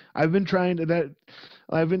that. I've been trying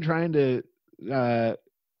to uh,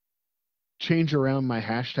 change around my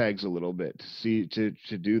hashtags a little bit to see to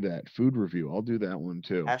do that food review. I'll do that one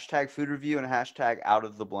too. Hashtag food review and hashtag out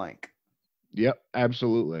of the blank. Yep,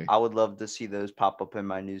 absolutely, I would love to see those pop up in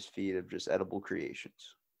my news feed of just edible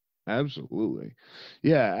creations. absolutely.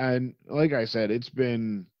 Yeah, and like I said, it's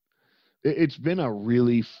been a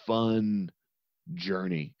really fun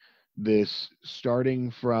journey. This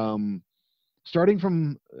starting from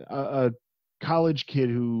a college kid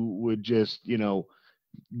who would just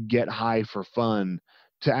get high for fun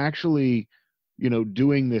to actually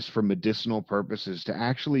doing this for medicinal purposes, to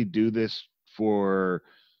actually do this for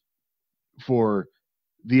for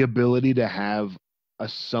the ability to have a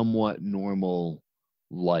somewhat normal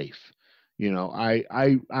life. You know,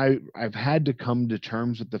 I've had to come to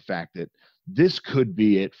terms with the fact that this could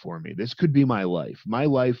be it for me. This could be my life. My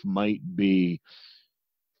life might be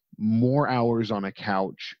more hours on a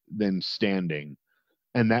couch than standing,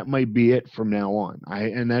 and that might be it from now on.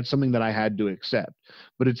 And that's something that I had to accept.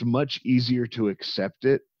 But it's much easier to accept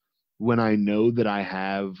it when I know that I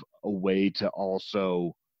have a way to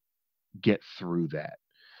also get through that,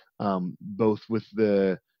 both with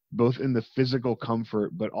the both in the physical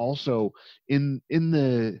comfort, but also in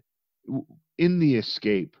the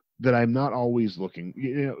escape, that I'm not always looking.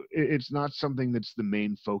 You know, it's not something that's the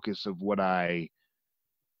main focus of what I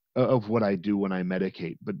do when I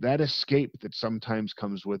medicate, but that escape that sometimes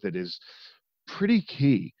comes with it is pretty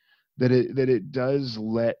key. That it does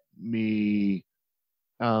let me,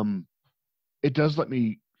 um, it does let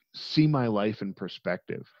me see my life in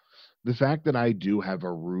perspective. The fact that I do have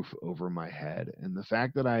a roof over my head, and the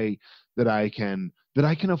fact that I can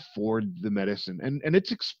afford the medicine, and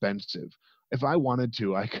it's expensive. If I wanted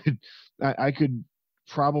to, I could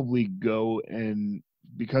probably go and,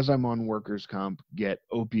 because I'm on workers comp, get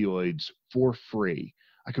opioids for free.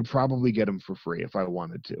 I could probably get them for free if I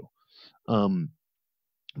wanted to. Um,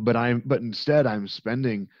 but instead I'm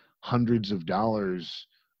spending hundreds of dollars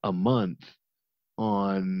a month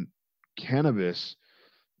on cannabis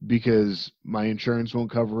because my insurance won't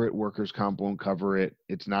cover it, workers comp won't cover it,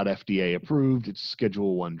 it's not FDA approved, it's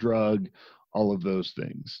Schedule 1 drug, all of those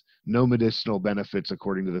things. No medicinal benefits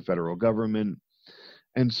according to the federal government.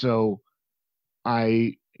 And so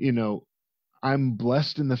I, you know, I'm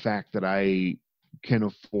blessed in the fact that I can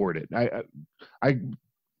afford it. I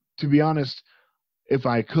to be honest, if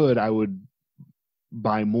I could, I would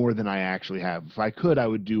buy more than I actually have. If I could, I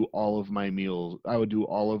would do all of my meals, I would do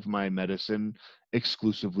all of my medicine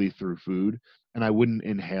exclusively through food, and I wouldn't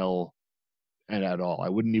inhale it at all. I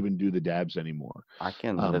wouldn't even do the dabs anymore. I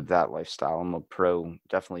can live Um, that lifestyle. I'm a pro,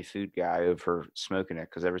 definitely food guy over smoking it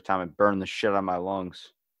because every time I burn the shit out of my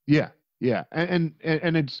lungs. yeah, yeah, and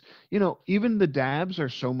it's, you know, even the dabs are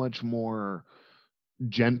so much more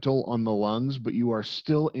gentle on the lungs, but you are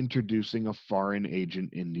still introducing a foreign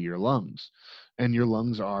agent into your lungs, and your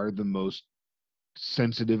lungs are the most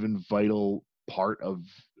sensitive and vital part of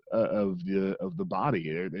the body.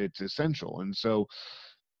 It's essential, and so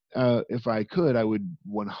if I could, I would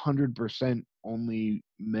 100% only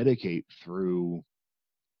medicate through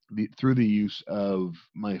the use of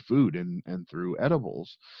my food and through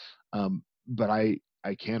edibles. But I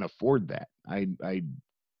can't afford that. I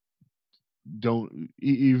don't I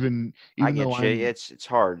even though get you. I'm, It's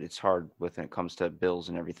hard. It's hard when it comes to bills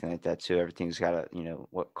and everything like that too. Everything's got to,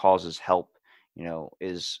 what causes help,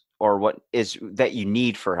 is or what is that you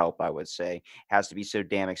need for help, I would say, has to be so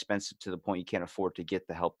damn expensive to the point you can't afford to get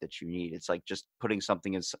the help that you need. It's like just putting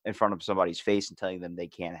something in front of somebody's face and telling them they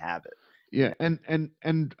can't have it. You yeah, know,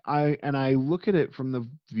 and I look at it from the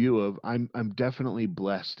view of, I'm definitely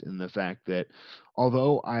blessed in the fact that,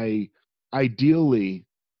 although I ideally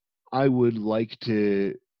I would like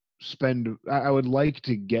to I would like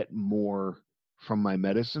to get more from my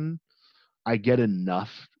medicine. I get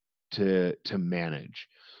enough to manage,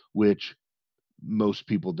 which most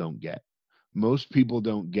people don't get. Most people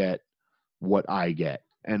don't get what I get.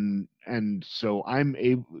 And so I'm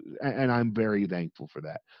able, and I'm very thankful for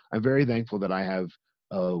that. I'm very thankful that I have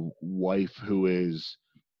a wife who is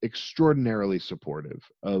extraordinarily supportive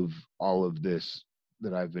of all of this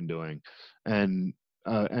that I've been doing. And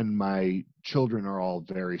my children are all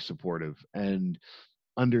very supportive and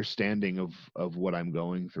understanding of what I'm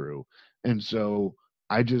going through. And so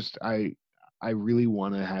I just I really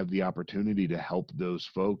want to have the opportunity to help those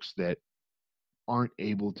folks that aren't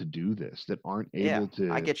able to do this, that aren't yeah,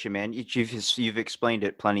 able I to. get you, man. You've explained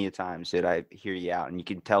it plenty of times that I hear you out, and you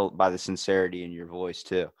can tell by the sincerity in your voice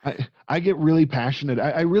too. I get really passionate.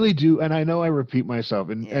 I really do, and I know I repeat myself,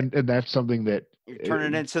 and Yeah, and that's something that. you're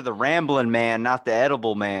turning into the rambling man, not the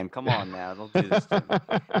edible man. Come on now, don't do this to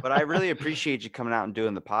me. But I really appreciate you coming out and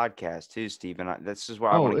doing the podcast too, Stephen. This is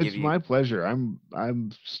where I want Oh, to give it's you, my pleasure.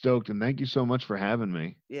 I'm stoked, and thank you so much for having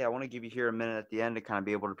me. yeah, I want to give you here a minute at the end to kind of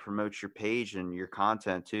be able to promote your page and your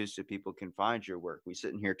content too, so people can find your work. We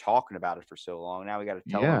sitting here talking about it for so long. Now we got to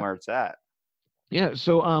tell them Yeah. where it's at. Yeah,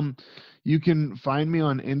 so you can find me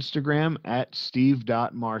on Instagram at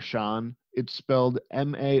steve.marchion. It's spelled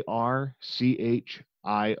Marchion.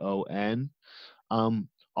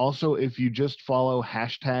 Also, if you just follow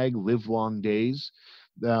hashtag live long days,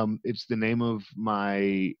 it's the name of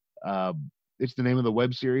my it's the name of the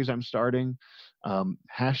web series I'm starting.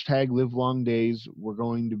 Hashtag live long days. We're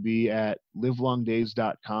going to be at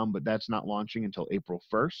livelongdays.com, but that's not launching until April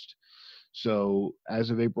 1st. So as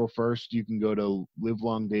of April 1st, you can go to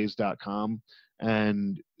livelongdays.com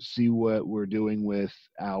and see what we're doing with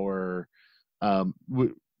our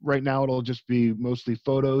right now. It'll just be mostly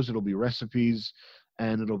photos, it'll be recipes,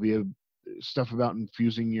 and it'll be stuff about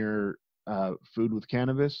infusing your food with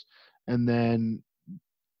cannabis. And then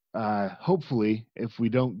hopefully, if we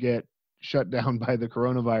don't get shut down by the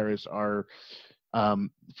coronavirus, our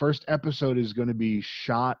first episode is going to be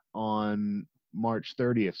shot on March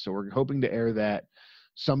 30th. So we're hoping to air that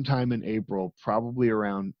sometime in April, probably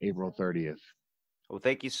around April 30th. Well,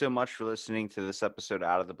 thank you so much for listening to this episode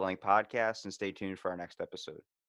Out of the Blank podcast, and stay tuned for our next episode.